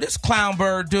right, so this clown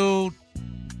bird dude,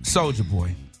 Soulja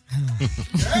Boy.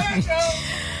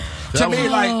 To me,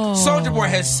 like Soulja Boy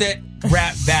has set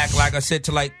rap back, like I said,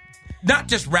 to like not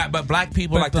just rap, but black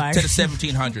people, But like black. to the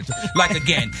 1700s. Like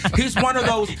again, he's one of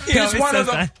those. He's one of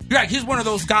those. Like he's one of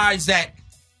those guys that.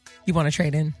 You want to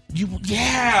trade in?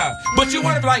 But you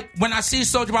want to be like, when I see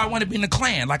Soulja Boy, I want to be in the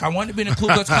Klan. Like I want to be in the Ku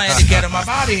Klux Klan to get him up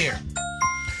out of here.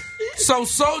 So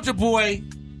Soulja Boy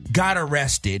got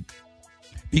arrested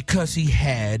because he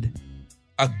had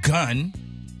a gun.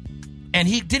 And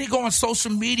he go on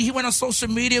social media. He went on social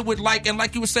media with like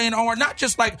you were saying, or not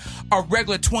just like a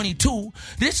regular 22.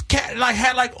 This cat like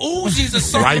had like Uzis or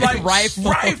something, like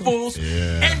rifles.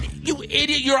 Yeah. And you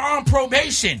idiot, you're on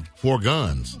probation. 4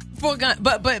 guns. For gun,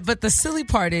 but the silly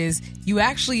part is you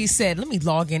actually said, let me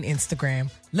log in Instagram,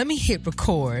 let me hit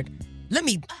record, let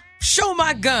me show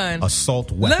my gun,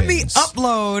 Assault weapons. let me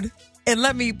upload, and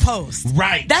let me post.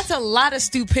 Right. That's a lot of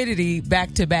stupidity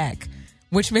back to back,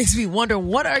 which makes me wonder,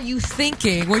 what are you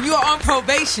thinking when you are on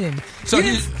probation? So You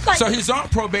he's didn't, like- so he's on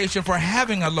probation for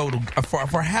having a loaded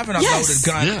Yes.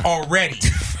 gun Yeah. already.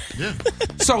 Yeah.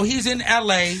 So he's in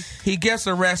LA. He gets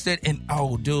arrested, and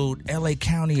LA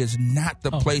County is not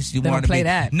the place you they want don't to be. play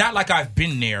that. Not like I've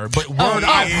been there, but word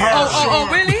I've heard. Oh,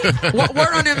 really?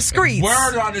 Word on them streets.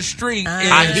 Word on the street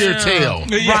is I hear tell.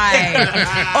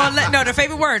 Right. No, the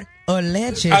favorite word.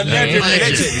 Allegedly.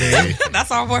 Allegedly. That's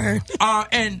our word.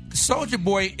 And Soulja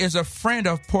Boy is a friend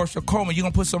of Portia Coleman. You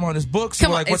gonna put some on his books?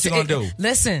 Come Or on, like, what you gonna do?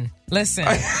 Listen, Listen.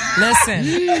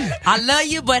 I love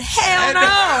you, but hell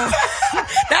no.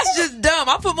 That's just dumb.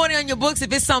 I put money on your books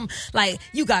if it's something like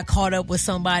you got caught up with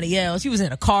somebody else. You was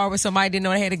in a car with somebody, didn't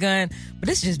know they had a gun. But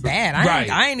it's just bad.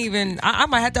 I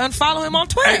might have to unfollow him on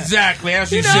Twitter. Exactly,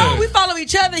 as you know, should. we follow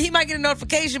each other. He might get a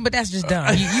notification, but that's just dumb.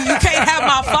 You can't have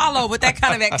my follow with that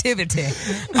kind of activity.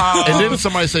 And didn't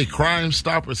somebody say Crime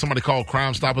Stoppers? Somebody called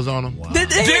Crime Stoppers on him? Did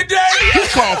they? He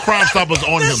called Crime Stoppers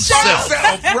on himself.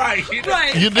 Right.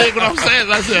 You dig what I'm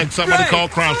saying? I said somebody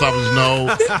called Crime Stoppers.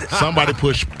 No, somebody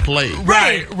pushed play.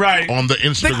 Right. On the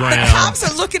Instagram. The cops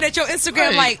are looking at your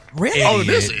Instagram like, really? Oh,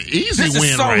 this is easy this win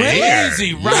is so right here.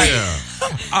 Easy, right? Yeah.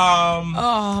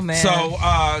 Oh man.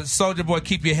 So, Soldier Boy,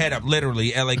 keep your head up.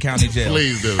 Literally, LA County Jail.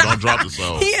 Please do. Don't drop the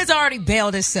soul. He has already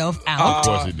bailed himself out. Of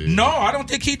course he did. No, I don't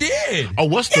think he did. Oh,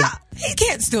 what's the? He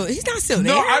can't still. He's not still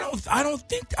No, there. I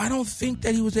don't think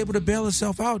that he was able to bail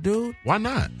himself out, dude. Why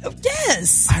not?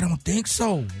 Yes. I don't think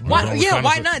so. Why? Yeah.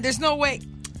 Why not? There's no way.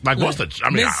 Like, what's the?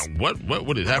 I mean, what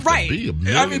would it have to be? $1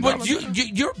 million? I mean, but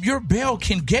your bail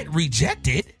can get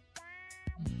rejected.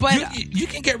 But you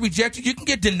can get rejected. You can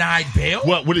get denied bail.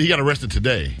 What he got arrested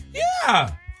today?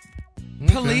 Yeah.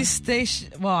 Police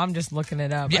station. Well, I'm just looking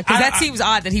it up because that seems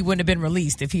odd that he wouldn't have been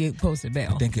released if he posted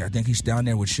bail. I think he's down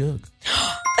there with Suge.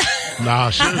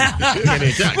 Nah, Suge ain't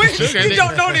in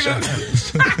county.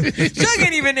 Suge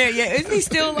ain't even there yet. Isn't he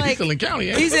still like? He's still in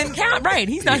county. He's in county, right?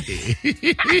 He's not. So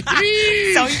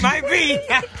he might be.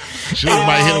 Suge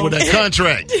might hit him with that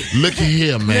contract. Look at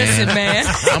here, man. Listen, man.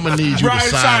 I'm gonna need you to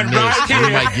sign this. We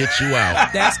might get you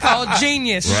out. That's called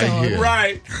genius, right Sean. here.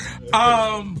 Right.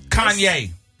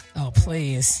 Kanye. Oh,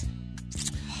 please.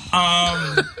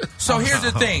 So here's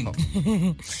the thing.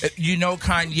 You know,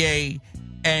 Kanye,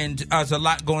 and there's a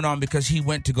lot going on because he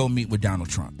went to go meet with Donald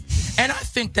Trump. And I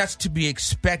think that's to be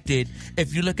expected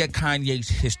if you look at Kanye's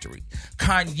history.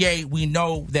 Kanye, we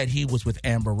know that he was with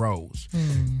Amber Rose.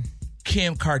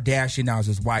 Kim Kardashian now is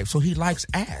his wife, so he likes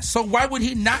ass. So why would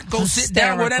he not go sit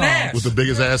down with an ass? With the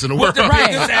biggest ass in the world. With the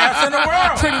biggest ass in the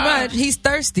world. Pretty much. He's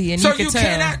thirsty, and so you can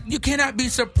tell. You cannot be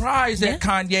surprised at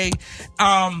Kanye.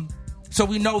 So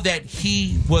we know that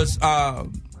he was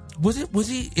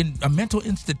he in a mental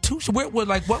institution? What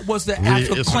was the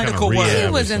actual clinical work? He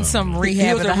was in some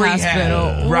rehab at the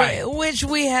hospital, right? Which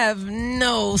we have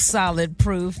no solid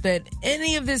proof that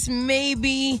any of this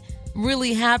maybe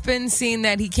really happened, seeing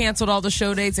that he canceled all the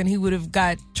show dates and he would have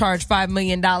got charged $5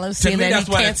 million. Seeing that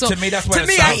he canceled. To me, that's what to it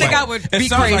me, sounds I think like. I would it be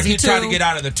sounds crazy like he too. tried to get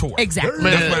out of the tour. Exactly.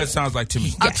 Man, that's what it sounds like to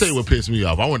me. I'll tell you what pissed me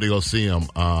off. I went to go see him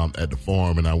at the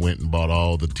Forum, and I went and bought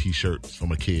all the T-shirts for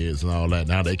my kids and all that.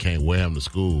 Now they can't wear them to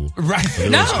school. Right. So they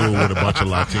go to school with a bunch of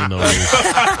Latinos.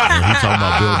 And he talking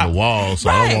about building a wall, so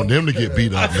I don't want them to get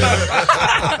beat up,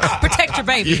 man. Protect your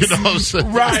babies. You know what I'm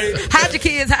saying? Right. Hide your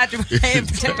kids, hide your and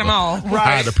protect them all.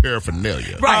 Hide the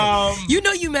paraphernalia. Right. You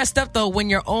know you messed up though when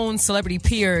your own celebrity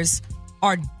peers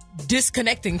are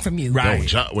disconnecting from you. Right.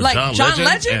 John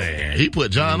Legend? Yeah, he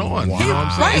put John on. Wow. You know what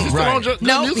I'm saying? Right. He's still on good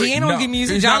No, music? he ain't on good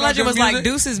music. He's John not on Legend good was like music?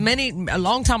 deuces a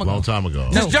long time ago. Long time ago.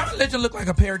 No. Does John Legend look like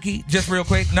a parakeet? Just real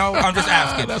quick. No, I'm just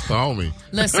asking. That's the homie.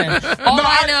 Listen, all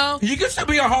I know. You can still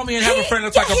be a homie and have a friend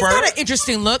that's like a he's bird. got an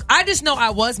interesting look. I just know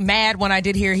I was mad when I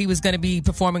did hear he was going to be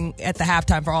performing at the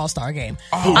halftime for All-Star Game.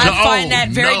 I find that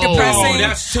very depressing. Oh,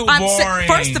 that's too boring.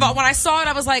 First of all, when I saw it,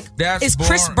 I was like, is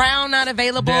Chris Brown not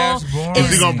available? That's boring.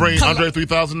 Is he going to bring Andre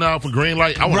 3000 now for Green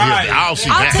Light? I want to hear that. I'll see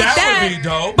I'll that. take That would be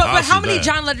dope. But how many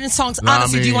John Legend songs,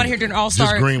 honestly, do you want to hear during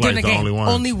All-Star just Green during Light's the the game? only one.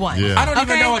 Only one. Yeah. I don't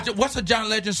even know what's a John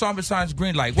Legend song besides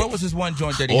Green Light. What was his one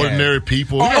joint that he Ordinary had?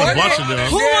 People. He got a bunch of them.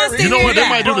 Who wants to You know hear what? They that?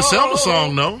 might do the Selma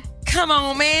song, though. Come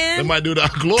on, man. They might do the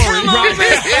Glory. Come on,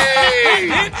 man.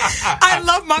 Hey. I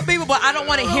love my people, but I don't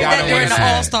want to hear that during the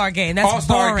All-Star game. That's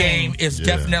All-Star boring. game is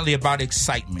definitely about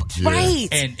excitement. Yeah. Right.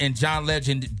 And John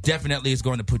Legend definitely is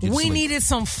going to put you to We sleep. needed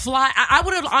some fly. I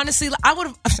would have honestly,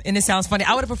 and it sounds funny,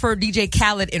 I would have preferred DJ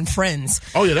Khaled and Friends.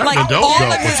 Oh, yeah, that's like, been dope, all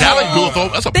though. of his Khaled songs. do it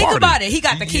for, that's a Think party. about it. He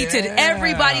got the key to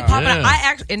everybody popping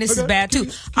Yeah. out. And this is bad too.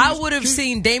 I would have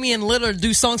seen Damian Lillard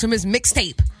do songs from his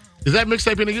mixtape. Is that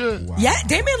mixtape any good? Wow. Yeah,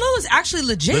 Damian Lillard's actually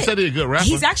legit. They said he's a good rapper.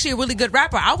 He's actually a really good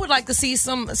rapper. I would like to see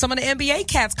some of the NBA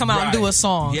cats come out and do a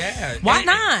song. Yeah. Why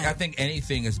not? I think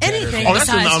anything is better. Anything. Oh, that's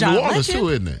in besides New John Orleans Legend. too,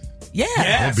 isn't it? Yeah.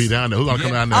 Yes. We'll be down there. Who's gonna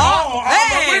come down there?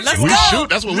 Hey, let's we go. shoot.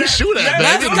 That's what we shoot at,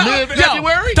 Let's baby. go.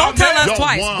 Mid-February. Don't tell us Yo,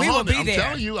 twice. 100. We will be there. I'm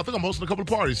telling you. I think I'm hosting a couple of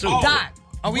parties too. Doc,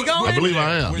 are we going? I believe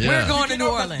I am. We're Yeah. going to New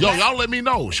Orleans. Yo, y'all let me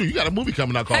know. Shoot, you got a movie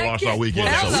coming out called Heck All-Star yeah. Weekend.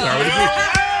 So we Hello. already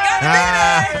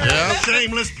Yeah,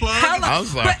 shameless plug. Hello. I'm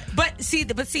sorry. But see,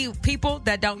 people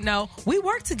that don't know, we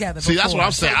worked together. See, that's what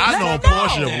I'm saying. I know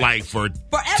Portia like for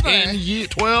forever. 10 years,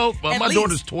 12. My least.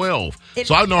 daughter's 12,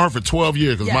 so I've known her for 12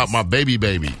 years because my baby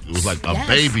was like a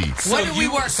baby. What did we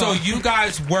work on? So you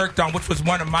guys worked on, which was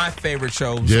one of my favorite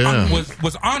shows. Yeah.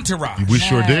 Was Entourage. We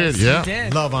sure did. Yeah.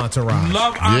 Did. Love Entourage.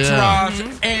 Love Entourage,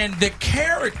 and the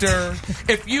character.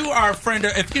 If you are a friend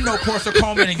of, if you know Portia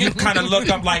Coleman and you kind of look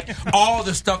up like all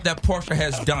the stuff that Portia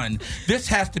has done, this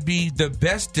has to be the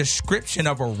best description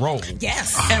of a role.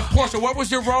 Yes. And Portia, what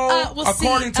was your role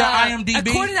according to IMDb?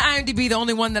 According to IMDb, the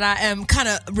only one that I am kind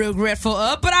of regretful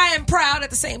of, but I am proud at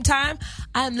the same time.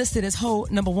 I am listed as hoe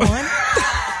number 1.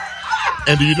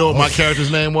 And do you know what my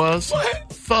character's name was?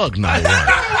 Thug number 1.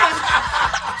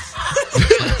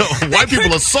 White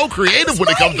people are so creative when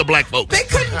it comes to black folks. They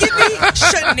couldn't give me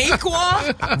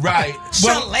Shaniqua. Right.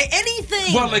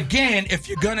 Anything. Well, again, if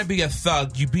you're going to be a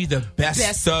thug, you be the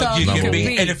best thug you can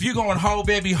be. And if you're going hoe,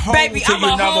 baby, hoe baby, till I'm you're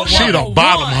a number hoe one. She the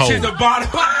bottom hoe. She's the bottom.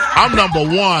 I'm number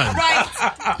 1. Right.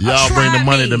 Y'all bring the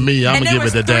money to me. I'm going to give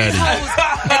it to daddy.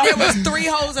 And there was 3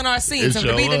 hoes in our scene. So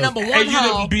to be the number 1 and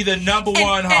hoe. you be the number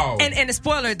 1 hoe. And the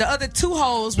spoiler, the other 2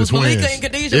 hoes was The twins. Malika and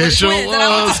Khadijah It were the sure twins that I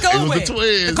went to was. school It was with. the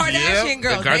twins. The Kardashian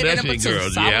girls. The They were number 2.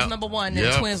 Girls, So I was number 1 and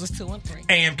the twins was 2 and 3.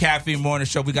 AM Caffeine Morning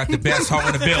Show. We got the best hoe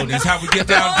in the building. That's how we get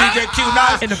down. DJ Q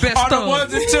Nice And the best on the thug.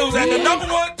 ones and twos and the number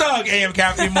 1 thug. AM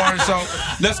Caffeine Morning Show.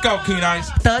 Let's go, Q Nice.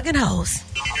 Thug and hoes.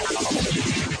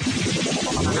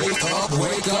 Wake up,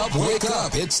 wake up, wake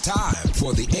up. It's time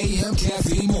for the AM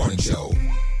Caffeine Morning Show.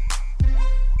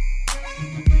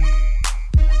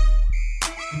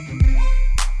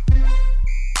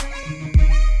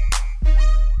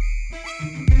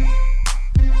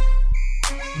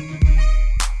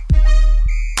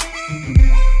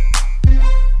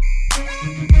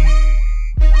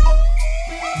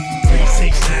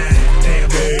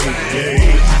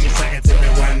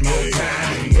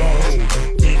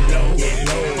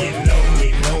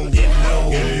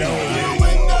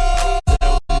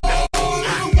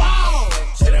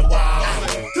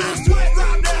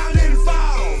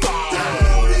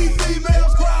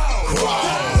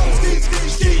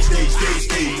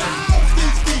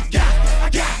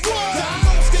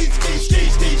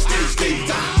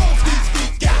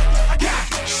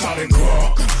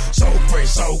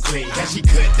 So clean, can she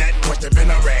cut that must have been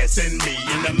harassing me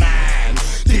in the mind.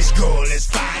 This girl is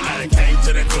fine. I done came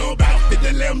to the club out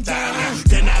 50 limb time.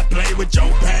 Can I play with your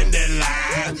panty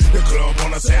line? The club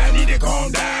wanna say I need to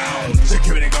calm down.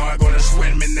 Security guard gonna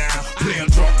sweat me now. Play a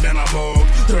drunk then a mug,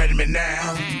 threaten me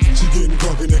now. She getting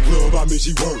drunk in the club, I mean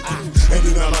she working. And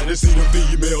then I like to see the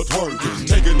female twerking.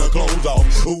 Taking her clothes off,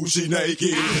 ooh she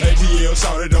naked. ATL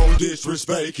shouted don't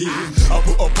disrespect it. I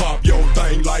put a pop your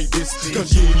thing like this,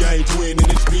 cause you ain't twin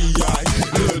and it's B.I.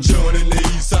 Lil John and the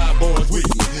East Side boys with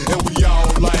me. And we all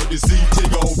like to see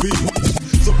Tig on beat.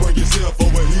 So bring yourself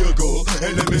over here, girl,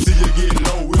 and let me see you get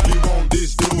low. If you want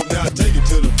this dude, now take it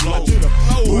to the floor.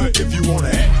 But if you wanna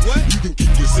act, you can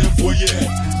keep yourself where you at.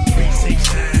 3,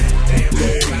 6, 9, damn,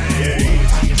 yeah.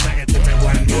 You sing it to me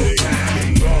one more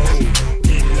time. Go,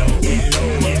 get low, get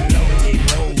low, get low, get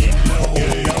low, get low,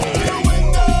 get low.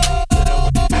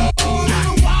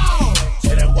 To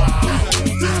the wall.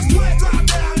 This sweat drop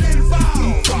down and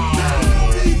fall. Down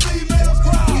on these females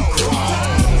crawl.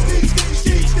 Ski, ski,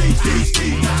 ski, ski, ski.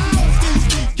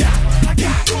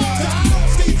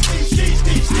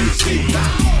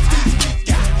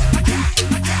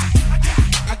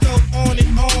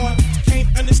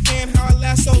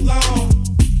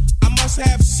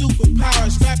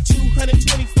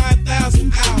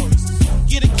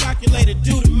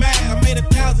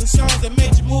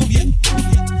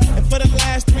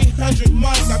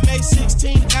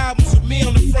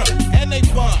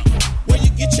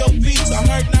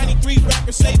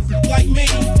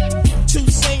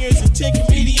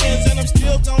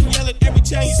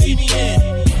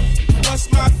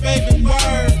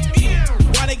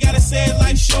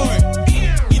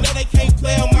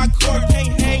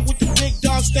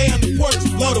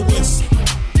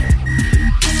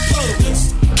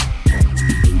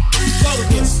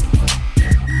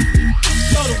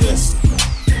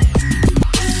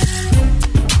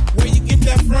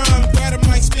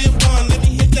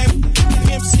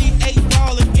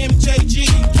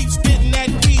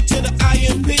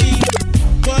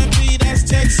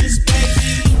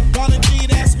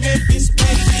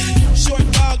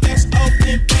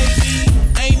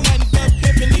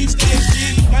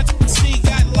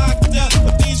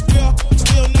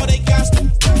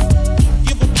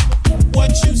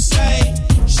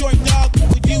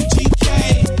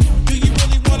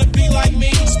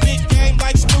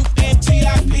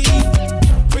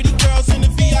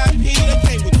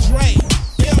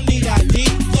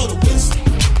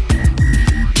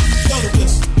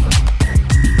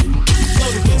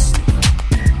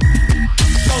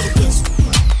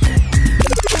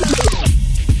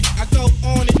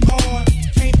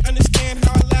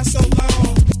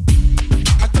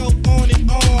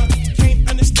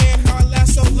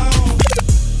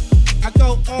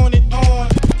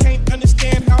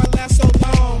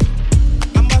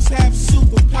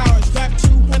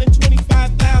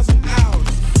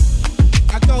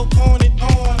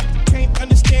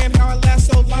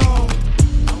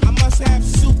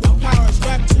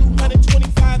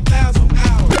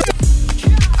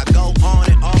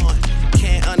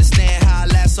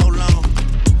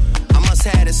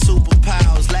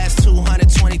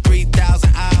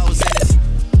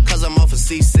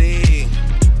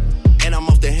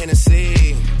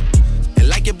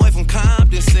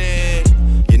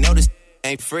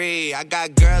 free. I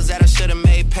got girls that I should've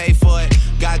made pay for it.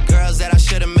 Got girls that I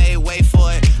should've made wait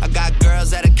for it. I got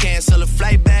girls that'll cancel a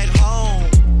flight back home.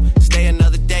 Stay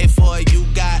another day for it. You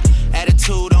got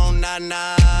attitude on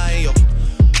nana, yo.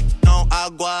 On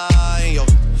agua, yo.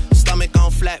 Stomach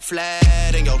on flat,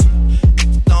 and yo.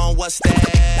 On what's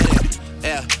that?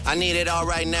 Yeah, I need it all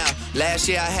right now. Last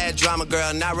year I had drama,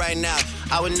 girl, not right now.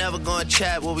 I would never go and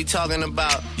chat what we talking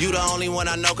about. You the only one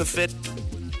I know can fit.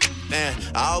 Man,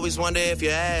 I always wonder if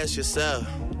you ask yourself,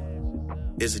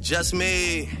 is it just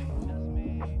me?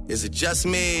 Is it just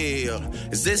me? Or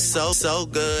is this so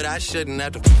good I shouldn't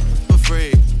have to for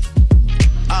free?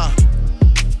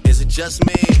 Is it just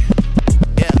me?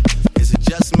 Yeah, is it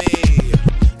just me?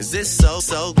 Is this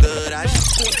so good I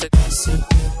should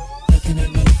looking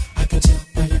at me, I can tell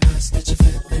by your eyes that you're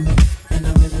feeling me. And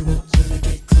I really want you to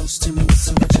get close to me.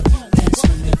 So would you dance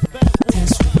with me,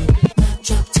 dance with me.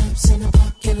 Drop tops in the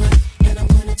parking lot, and I'm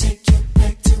gonna take you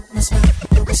back to my spot.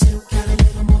 But we still got a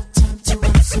little more time to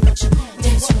rock. So would you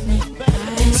dance with me,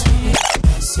 dance with me.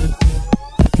 So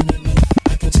looking at me,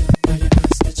 I can tell by your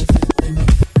eyes that you're feeling me.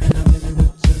 And I really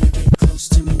want you to get close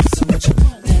to me. So would you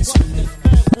dance with me,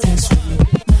 dance with me.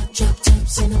 Drop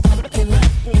tops in the parking lot,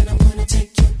 and I'm gonna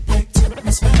take you back to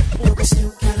my spot. But we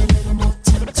still got a little more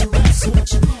time to rock. So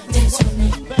would you dance with me?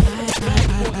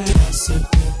 So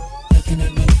looking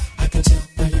at me, I can tell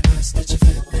by your eyes that you're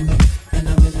feeling me. And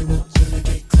I really want you to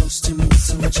get close to me.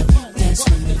 So would you dance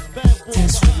with me,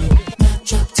 dance with me.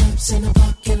 Drop tops in the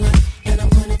parking lot, and I'm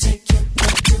gonna take you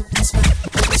back to my spot.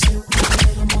 But we still got a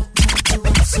little more time to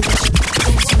rock. So would you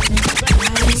dance with me?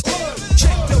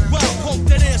 Check the route, pump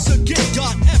that ass again,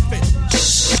 God effing.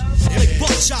 Make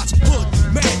buckshots, hood,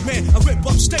 man, I rip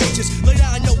up stages. Lay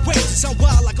down your wages, I'm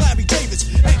wild like Larry Davis.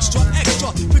 Extra,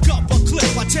 pick up a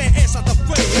clip. I tear ass out the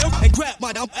frame and grab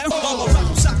my I'm a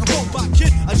rap sock, a robot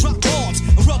kid. I drop bombs,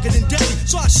 I'm rugged and deadly,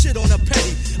 so I shit on a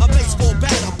petty. I'm baseball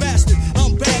bat, I'm bastard.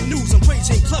 I'm bad news, I'm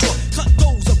crazy and clever. Cut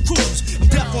those of crews. I'm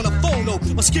deaf on a phono,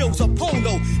 my skills are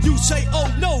polo. You say, oh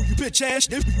no, you bitch ass.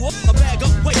 If you want a bag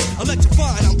of weight,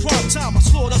 electrifying, I'm prime time. I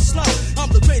slaughter slime.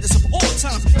 I'm the greatest of all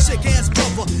times. Sick ass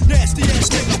brother, nasty ass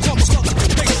nigga. Come stuck in the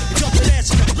face, jump the ass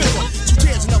in the river. 2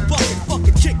 tears in a bucket,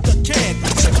 fucking kick the can.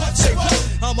 Say what?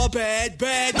 I'm a bad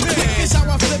man. Here's how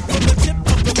I flip from the tip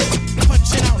of the lip,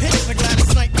 punching out hits like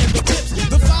Gladys Knight in the tips.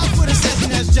 The 5-foot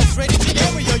assassin has just raided the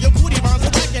area. Your booty rounds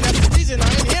are whacking, that's the reason I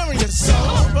ain't hearing you. So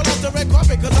roll out the red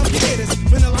carpet, cause I'm here. This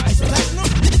vanilla ice platinum,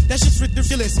 that's just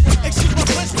ridiculous. Excuse my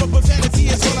French, but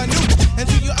profanity is all I knew. And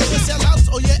do you ever sell out,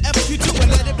 or you ever you do, and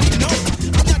let it be known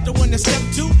I'm not the one to step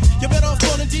to. You better off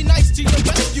calling D nice to your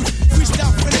rescue.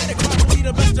 Freestyle fanatic, probably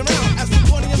the best around. As we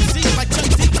warning MC, like Chuck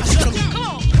D, I shut him.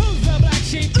 Who's the black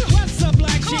sheep? What's up,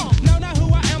 black sheep? No, not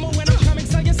who I am or when I'm coming,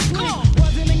 so you sleep.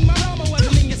 Wasn't in my realm or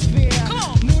wasn't in your sphere.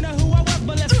 Knew not who I was,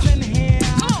 but listen here.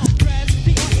 Press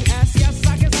P-E-S, yes,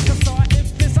 I guess I can start.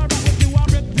 If this alright with you, I'll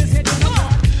rip this hit in the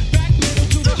heart. Back middle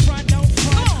to the front, no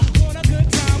front. Want a good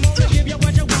time, wanna give you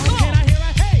what you want. Can I hear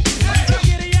a hey? Hey,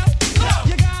 get it out.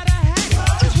 You got a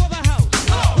hack, it's for the house.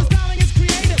 The styling is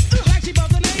creative, black sheep of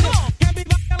the native. Can't be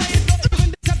violated, not even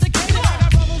decepticated. I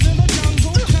got brothers in the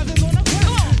jungle, cousins on the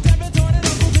quest. Territory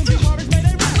uncles and people made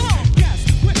a rest. Guess,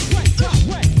 quick,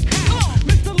 how?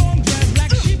 Mr. Long Dress,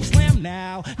 black sheep slam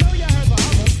now. Know you heard the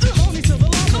others, only to the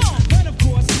lovers. But of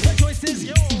course, the choice is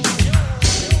yours.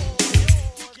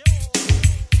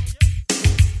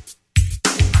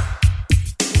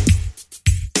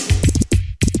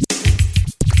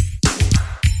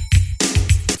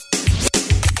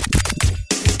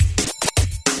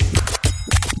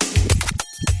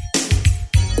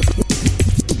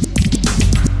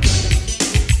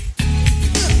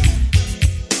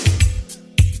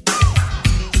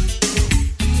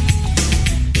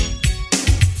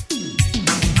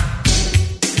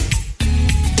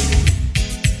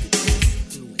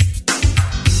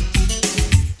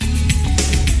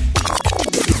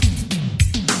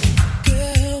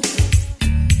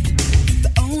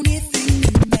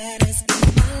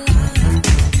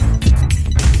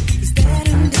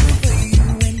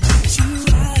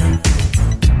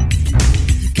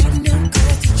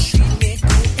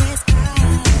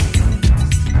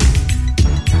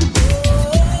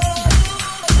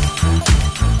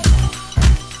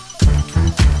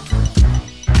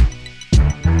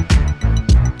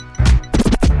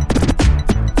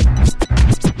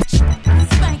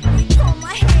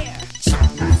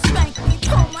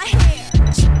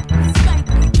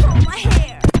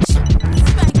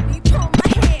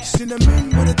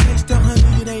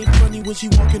 When she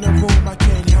walk in the room, I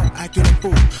can't help acting a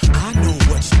fool. I know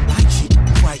what she like, she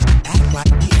right, act like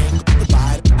she ain't got the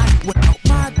vibe. I went out,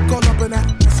 my gone up and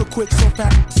that so quick, so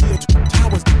fast, see her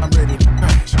hours, I'm ready to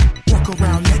crash. Walk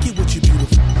around naked with you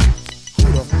beautiful. Who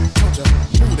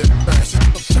the bash?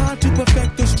 Time to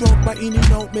perfect the stroke by any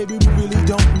note. Maybe we really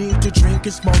don't need to drink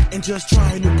and smoke and just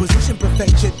try a new position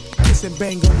perfection. Kiss and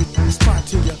bang on your spot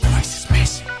till your voice is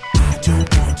missing. I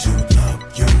don't want to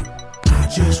love you. I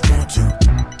just want to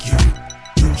you.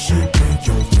 You should bring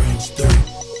your friends through.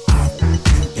 I'll put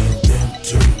you and them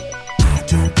too. I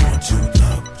don't want to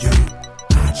love you.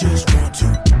 I just want to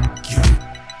you.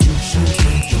 You should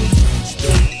bring your friends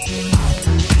through. I'll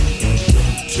put you and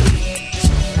them too.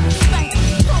 Spank me,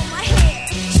 pull my hair.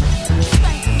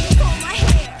 Spank me, pull my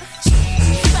hair.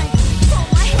 Spank me, pull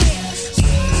my hair.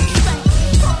 Spank me,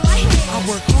 pull my hair. I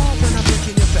work hard when I'm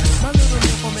breaking your back. My little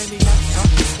nymphomaniac, I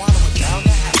can swallow it down the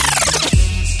hatch.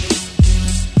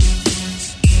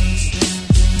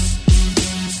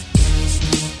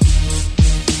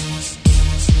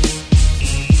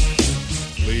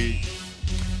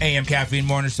 AM Caffeine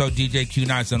Morning Show, DJ Q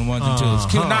Nice on the ones and twos.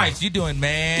 Q Nice, you doing,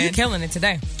 man? You killing it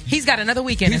today. He's got another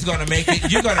weekend. He's gonna make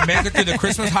it. You're gonna make it through the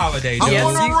Christmas holiday. I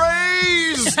want a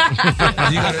raise.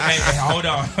 You gotta hold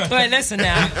on. Wait, listen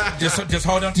now. Just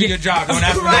hold on to your job. Don't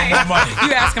ask for no more money.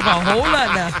 You asking for a whole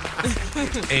lot now.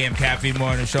 AM Caffeine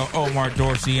Morning Show. Omar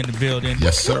Dorsey in the building.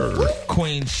 Yes, sir.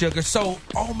 Queen Sugar. So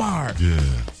Omar. Yeah.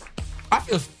 I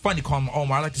feel funny calling him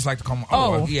Omar. I just like to call him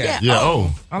Omar. Oh, yeah.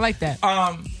 I like that.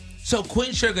 So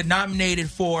Queen Sugar nominated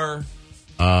for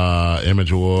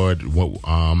Image Award,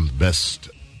 Best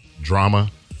Drama.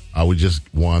 We just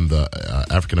won the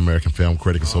African American Film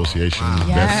Critic Association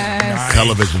Best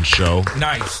Television Show.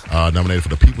 Nice. Nominated for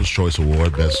the People's Choice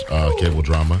Award, Best Cable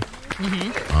Drama.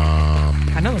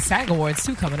 I know the SAG Awards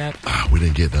too coming up. We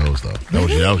didn't get those though.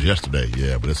 That was yesterday.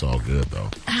 Yeah, but it's all good though.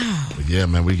 But yeah,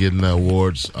 man, we getting the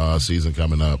awards season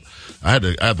coming up. I had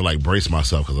to like brace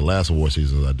myself because the last award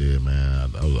seasons I did,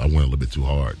 man, I went a little bit too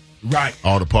hard. Right.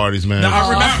 All the parties, man. No,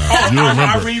 I remember. You remember?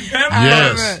 I remember.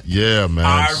 Yes. Yeah, man.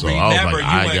 I so remember.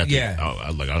 I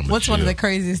was like, I'm What's one of the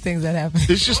craziest things that happened?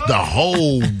 It's just the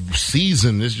whole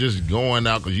season. It's just going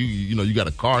out because you got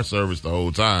a car service the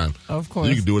whole time. Of course.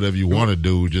 You can do whatever you want to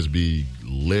do. Just be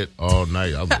lit all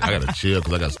night. I was like, I got to chill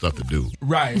because I got stuff to do.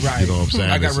 Right. You know what I'm saying?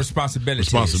 I got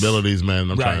responsibilities, man.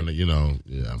 I'm trying to,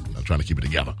 I'm trying to keep it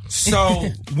together. So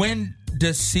when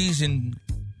does season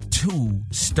 2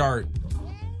 start?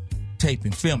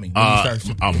 Filming.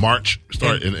 March.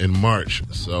 Start in March.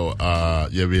 So,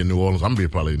 be in New Orleans. I'm going to be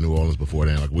probably in New Orleans before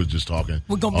then. Like, we're just talking.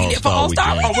 We're going to be there for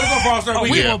All-Star Weekend. We're going for All-Star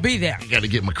Weekend. We will be there. Got to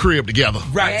get my crib together.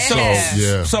 Right.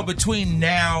 Yes. So between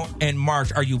now and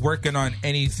March, are you working on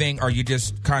anything? Or are you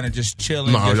just kind of just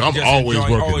chilling? No, I'm always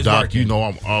working, Doc. Working. You know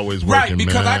I'm always working, right,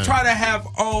 because man. I try to have,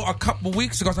 a couple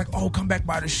weeks ago, I was like, come back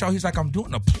by the show. He's like, I'm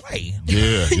doing a play.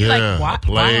 Yeah. Like, what?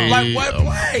 Play. Like, what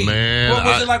play? Man. What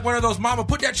was it like one of those, Mama,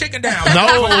 put that chicken down? No.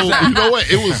 You know what?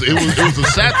 It was a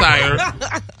satire,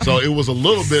 so it was a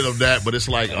little bit of that, but it's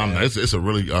like it's a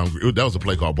really that was a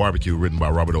play called Barbecue, written by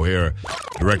Robert O'Hara,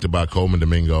 directed by Coleman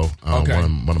Domingo, one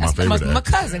of my favorite. My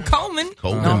cousin Coleman,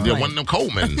 one of them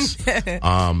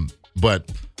Colemans.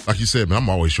 But like you said, man, I'm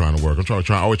always trying to work. I'm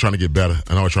always trying to get better,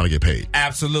 and always trying to get paid.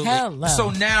 Absolutely. Hello.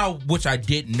 So now, which I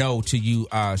didn't know till you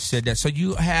said that. So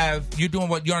you're doing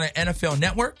what? You're on an NFL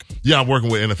Network? Yeah, I'm working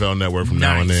with NFL Network from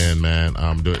now and then, man.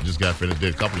 Just got finished.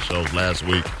 Did a couple of shows last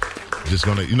week. Just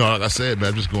gonna, like I said, man,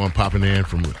 I'm just going popping in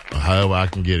from however I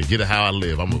can get it how I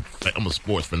live. I'm a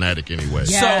sports fanatic anyway.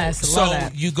 Yes, so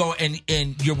you go and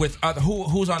you're with other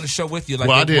who's on the show with you? Like,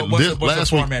 well, I did what's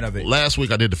last the format of it? Last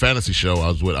week I did the fantasy show. I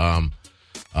was with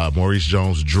Maurice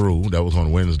Jones-Drew. That was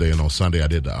on Wednesday, and on Sunday I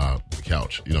did the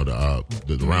couch.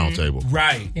 The round table.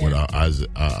 Right. With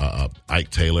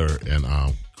Ike Taylor and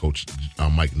Coach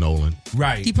Mike Nolan.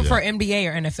 Right. Do you prefer NBA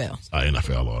or NFL?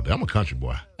 NFL all day. I'm a country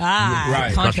boy.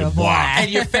 Right. Country boy. And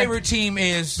your favorite team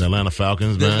is? The Atlanta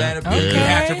Falcons, man. You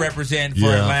have to represent for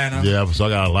Atlanta. Yeah, so I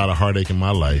got a lot of heartache in my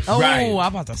life. Oh, right.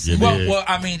 I'm about to say. Well,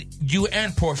 I mean, you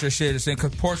and Portia share the same,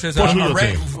 because Portia's a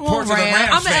Rams.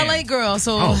 I'm an LA girl,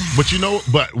 so.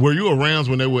 But were you a Rams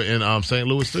when they were in St.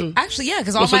 Louis too? Actually, yeah,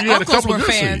 because all my uncles were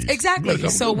fans. Exactly.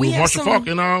 So we had Marshall Faulk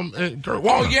and Kurt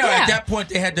Warner. Oh, yeah. At that point,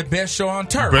 they had the best show on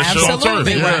turf. Best show on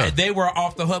turf. They were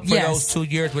off the hook for those 2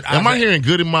 years. Am I hearing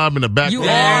Goody Mob in the background? You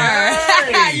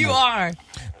are. You are.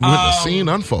 When the scene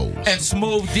unfolds. And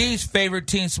Smooth D's favorite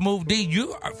team, Smooth D,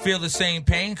 you feel the same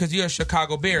pain because you're a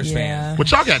Chicago Bears fan.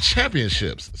 But y'all got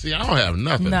championships. See, I don't have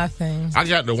nothing. Nothing. I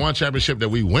got the one championship that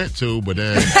we went to, but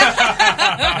then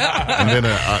And then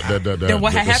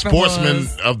the sportsman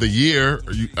of the year,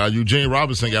 Eugene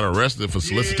Robinson, got arrested for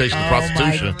solicitation of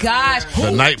prostitution. Oh my gosh!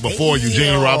 The night before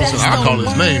Eugene Robinson, I call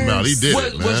his name out. He did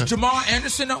it, man. Was Jamal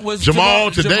Anderson? Was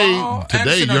Jamal today?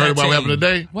 Anderson, you heard about what happened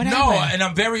today? What no, happened?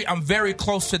 and I'm very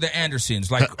close to the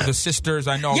Andersons, like the sisters.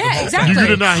 I know. Yeah, exactly. You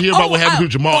did not hear about what happened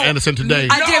to Jamal Anderson today?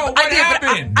 I did. What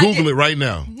happened? Google it right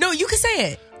now. No, you can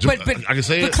say it. I can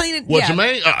say it. Clean it. Well,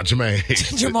 yeah.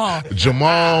 Jermaine.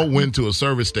 Jamal went to a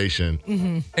service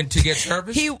station and to get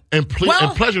service. And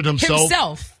pleasured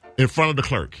himself in front of the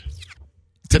clerk.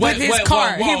 With his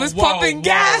car. He was pumping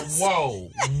gas.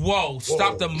 Whoa.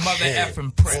 Stop the mother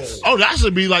effing press. Oh, that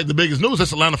should be like the biggest news.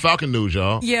 That's Atlanta Falcon news,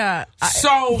 y'all. Yeah.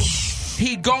 So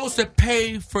he goes to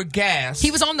pay for gas.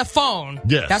 He was on the phone.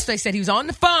 Yes. That's what they said. He was on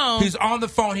the phone. He's on the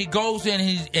phone. He goes in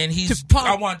he's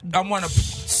I want a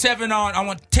 $7 on. I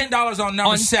want $10 on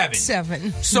number 7.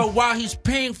 7. So while he's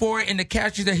paying for it in the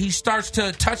cashier, that he starts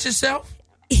to touch himself.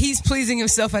 He's pleasing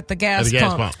himself at the gas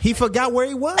pump. He forgot where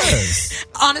he was.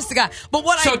 Honest to God. But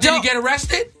what So did he get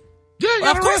arrested? Yeah, he of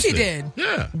got course he arrested. did.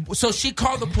 Yeah. So she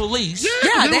called the police.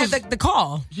 Yeah, they had the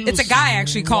call. It's a guy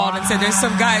actually called and said there's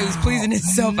some guy who's pleasing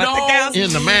himself at the gas. In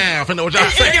the mouth. I know what y'all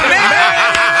saying.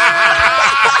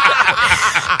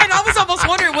 And I was almost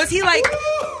wondering, was he like,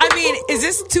 I mean, is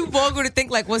this too vulgar to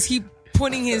think, like, was he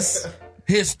putting his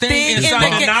thing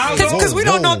inside the nozzle? Because we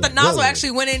don't know if the nozzle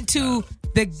actually went into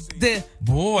the gas.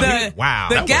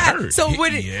 So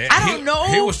I don't know.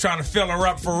 He was trying to fill her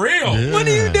up for real. Yeah. What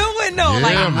are you doing though?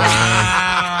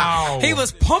 Wow. He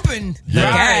was pumping the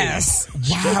gas.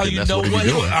 Wow, you know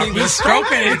what? He was stroking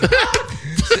it.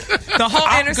 The whole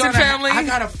Anderson family. I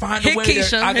gotta find a way.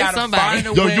 Keisha, I gotta find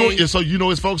a way. So you know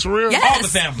his folks for real? Yes. All the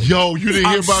family. Yo, you didn't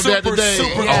hear about that today?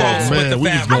 Super Oh close with man, the we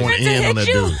was family. going in on that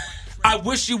dude. I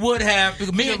wish you would have.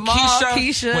 Me and Jamal,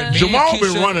 Keisha. when me Jamal and been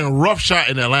Keisha- running roughshod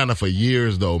in Atlanta for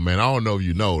years, though, man. I don't know if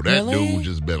you know. That Really? dude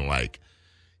just been like,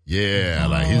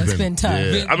 like he's been tough.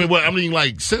 Yeah. I mean,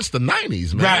 like since the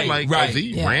 90s, man. Right. 'cause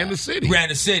he ran the city.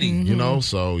 Mm-hmm. You know,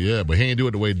 so yeah, but he didn't do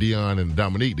it the way Dion and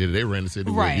Dominique did it. They ran the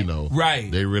city, Right. you know. Right.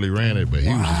 They really ran it, but he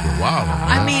was just been wild.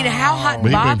 I mean, how hot and But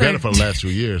he been bothered? better for the last few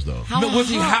years, though. Was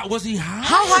he hot? Was he hot?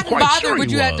 How hot and Quite bothered sure would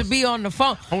he you have was. to be on the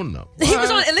phone? Oh no. He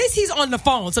was on. At least he's on the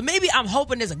phone. So maybe I'm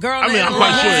hoping there's a girl. I mean, there I'm on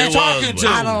quite the sure line. he was. talking but to?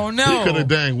 I don't know. He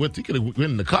could have went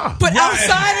in the car. But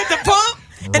outside at the pump,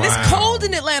 and it's Wow. cold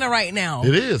in Atlanta right now.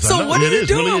 It is. I So know. what It are you is,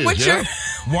 doing really with is, your? yeah.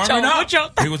 Warming up. What your-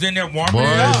 He was in there warming Boy, it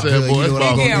I up. said, Good, boy, you it's know what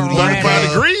about I'm gonna do 35 today?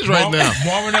 degrees right now.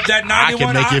 Warming up that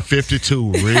 91 I can make it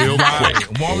 52 real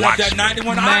quick. Warming up Watch that me.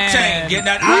 91 Man. octane. Getting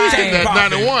that Who's octane getting that popping.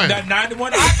 91? That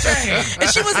 91 octane. And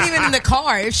she wasn't even in the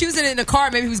car. If she was in the car,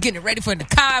 maybe he was getting ready for the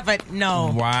car. But no,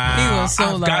 Wow. he was so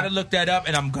I've low. got to look that up,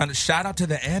 and I'm going to shout out to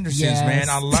the Andersons, Yes. man.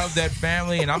 I love that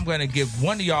family, and I'm going to give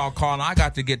one of y'all a call, and I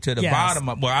got to get to the Yes. bottom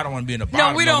of. Well, I don't want to be in the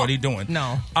bottom we of don't. what he's doing.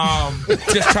 No.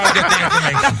 Just trying to get the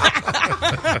information.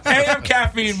 AM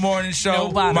Caffeine Morning Show.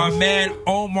 No bottom. My man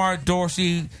Omar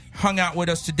Dorsey hung out with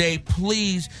us today.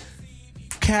 Please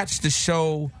catch the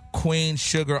show Queen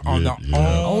Sugar on the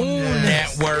OWN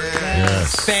network.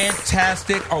 Yes.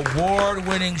 Fantastic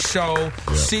award-winning show.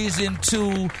 Season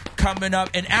 2 coming up,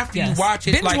 and after you watch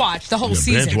it, binge watch the whole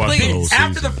season, binge watch the please. whole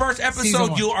after season. the first Season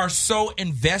episode, 1. you are so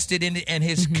invested in it, and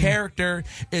his character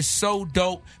is so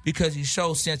dope because he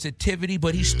shows sensitivity,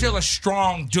 but he's still a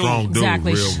strong dude. Strong dude,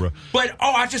 Exactly. real, bro. But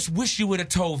I just wish you would have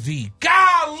told V.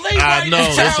 Golly, I know,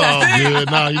 it's it's all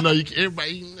good. No, you know,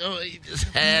 everybody, he just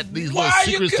had these little Why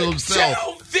you secrets to couldn't himself.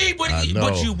 tell V, but I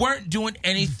know. you weren't doing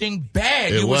anything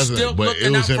bad. It you were wasn't, still but looking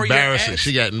it was out for your embarrassing. ex.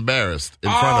 She got embarrassed in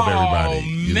front of everybody.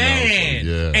 You Man.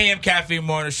 know, so, yeah. AM Caffeine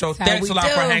Morning Show. how Thanks we a lot do.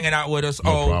 for hanging out with us.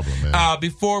 No problem, man.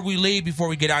 Before we leave, before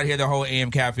we get out of here, the whole AM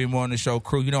Caffeine Morning Show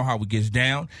crew, you know how we gets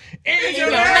down. In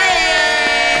your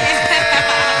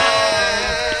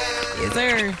Yes,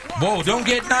 sir. Whoa, don't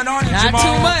get none on it, Not Jamal.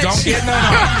 too much. Don't get none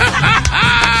on it.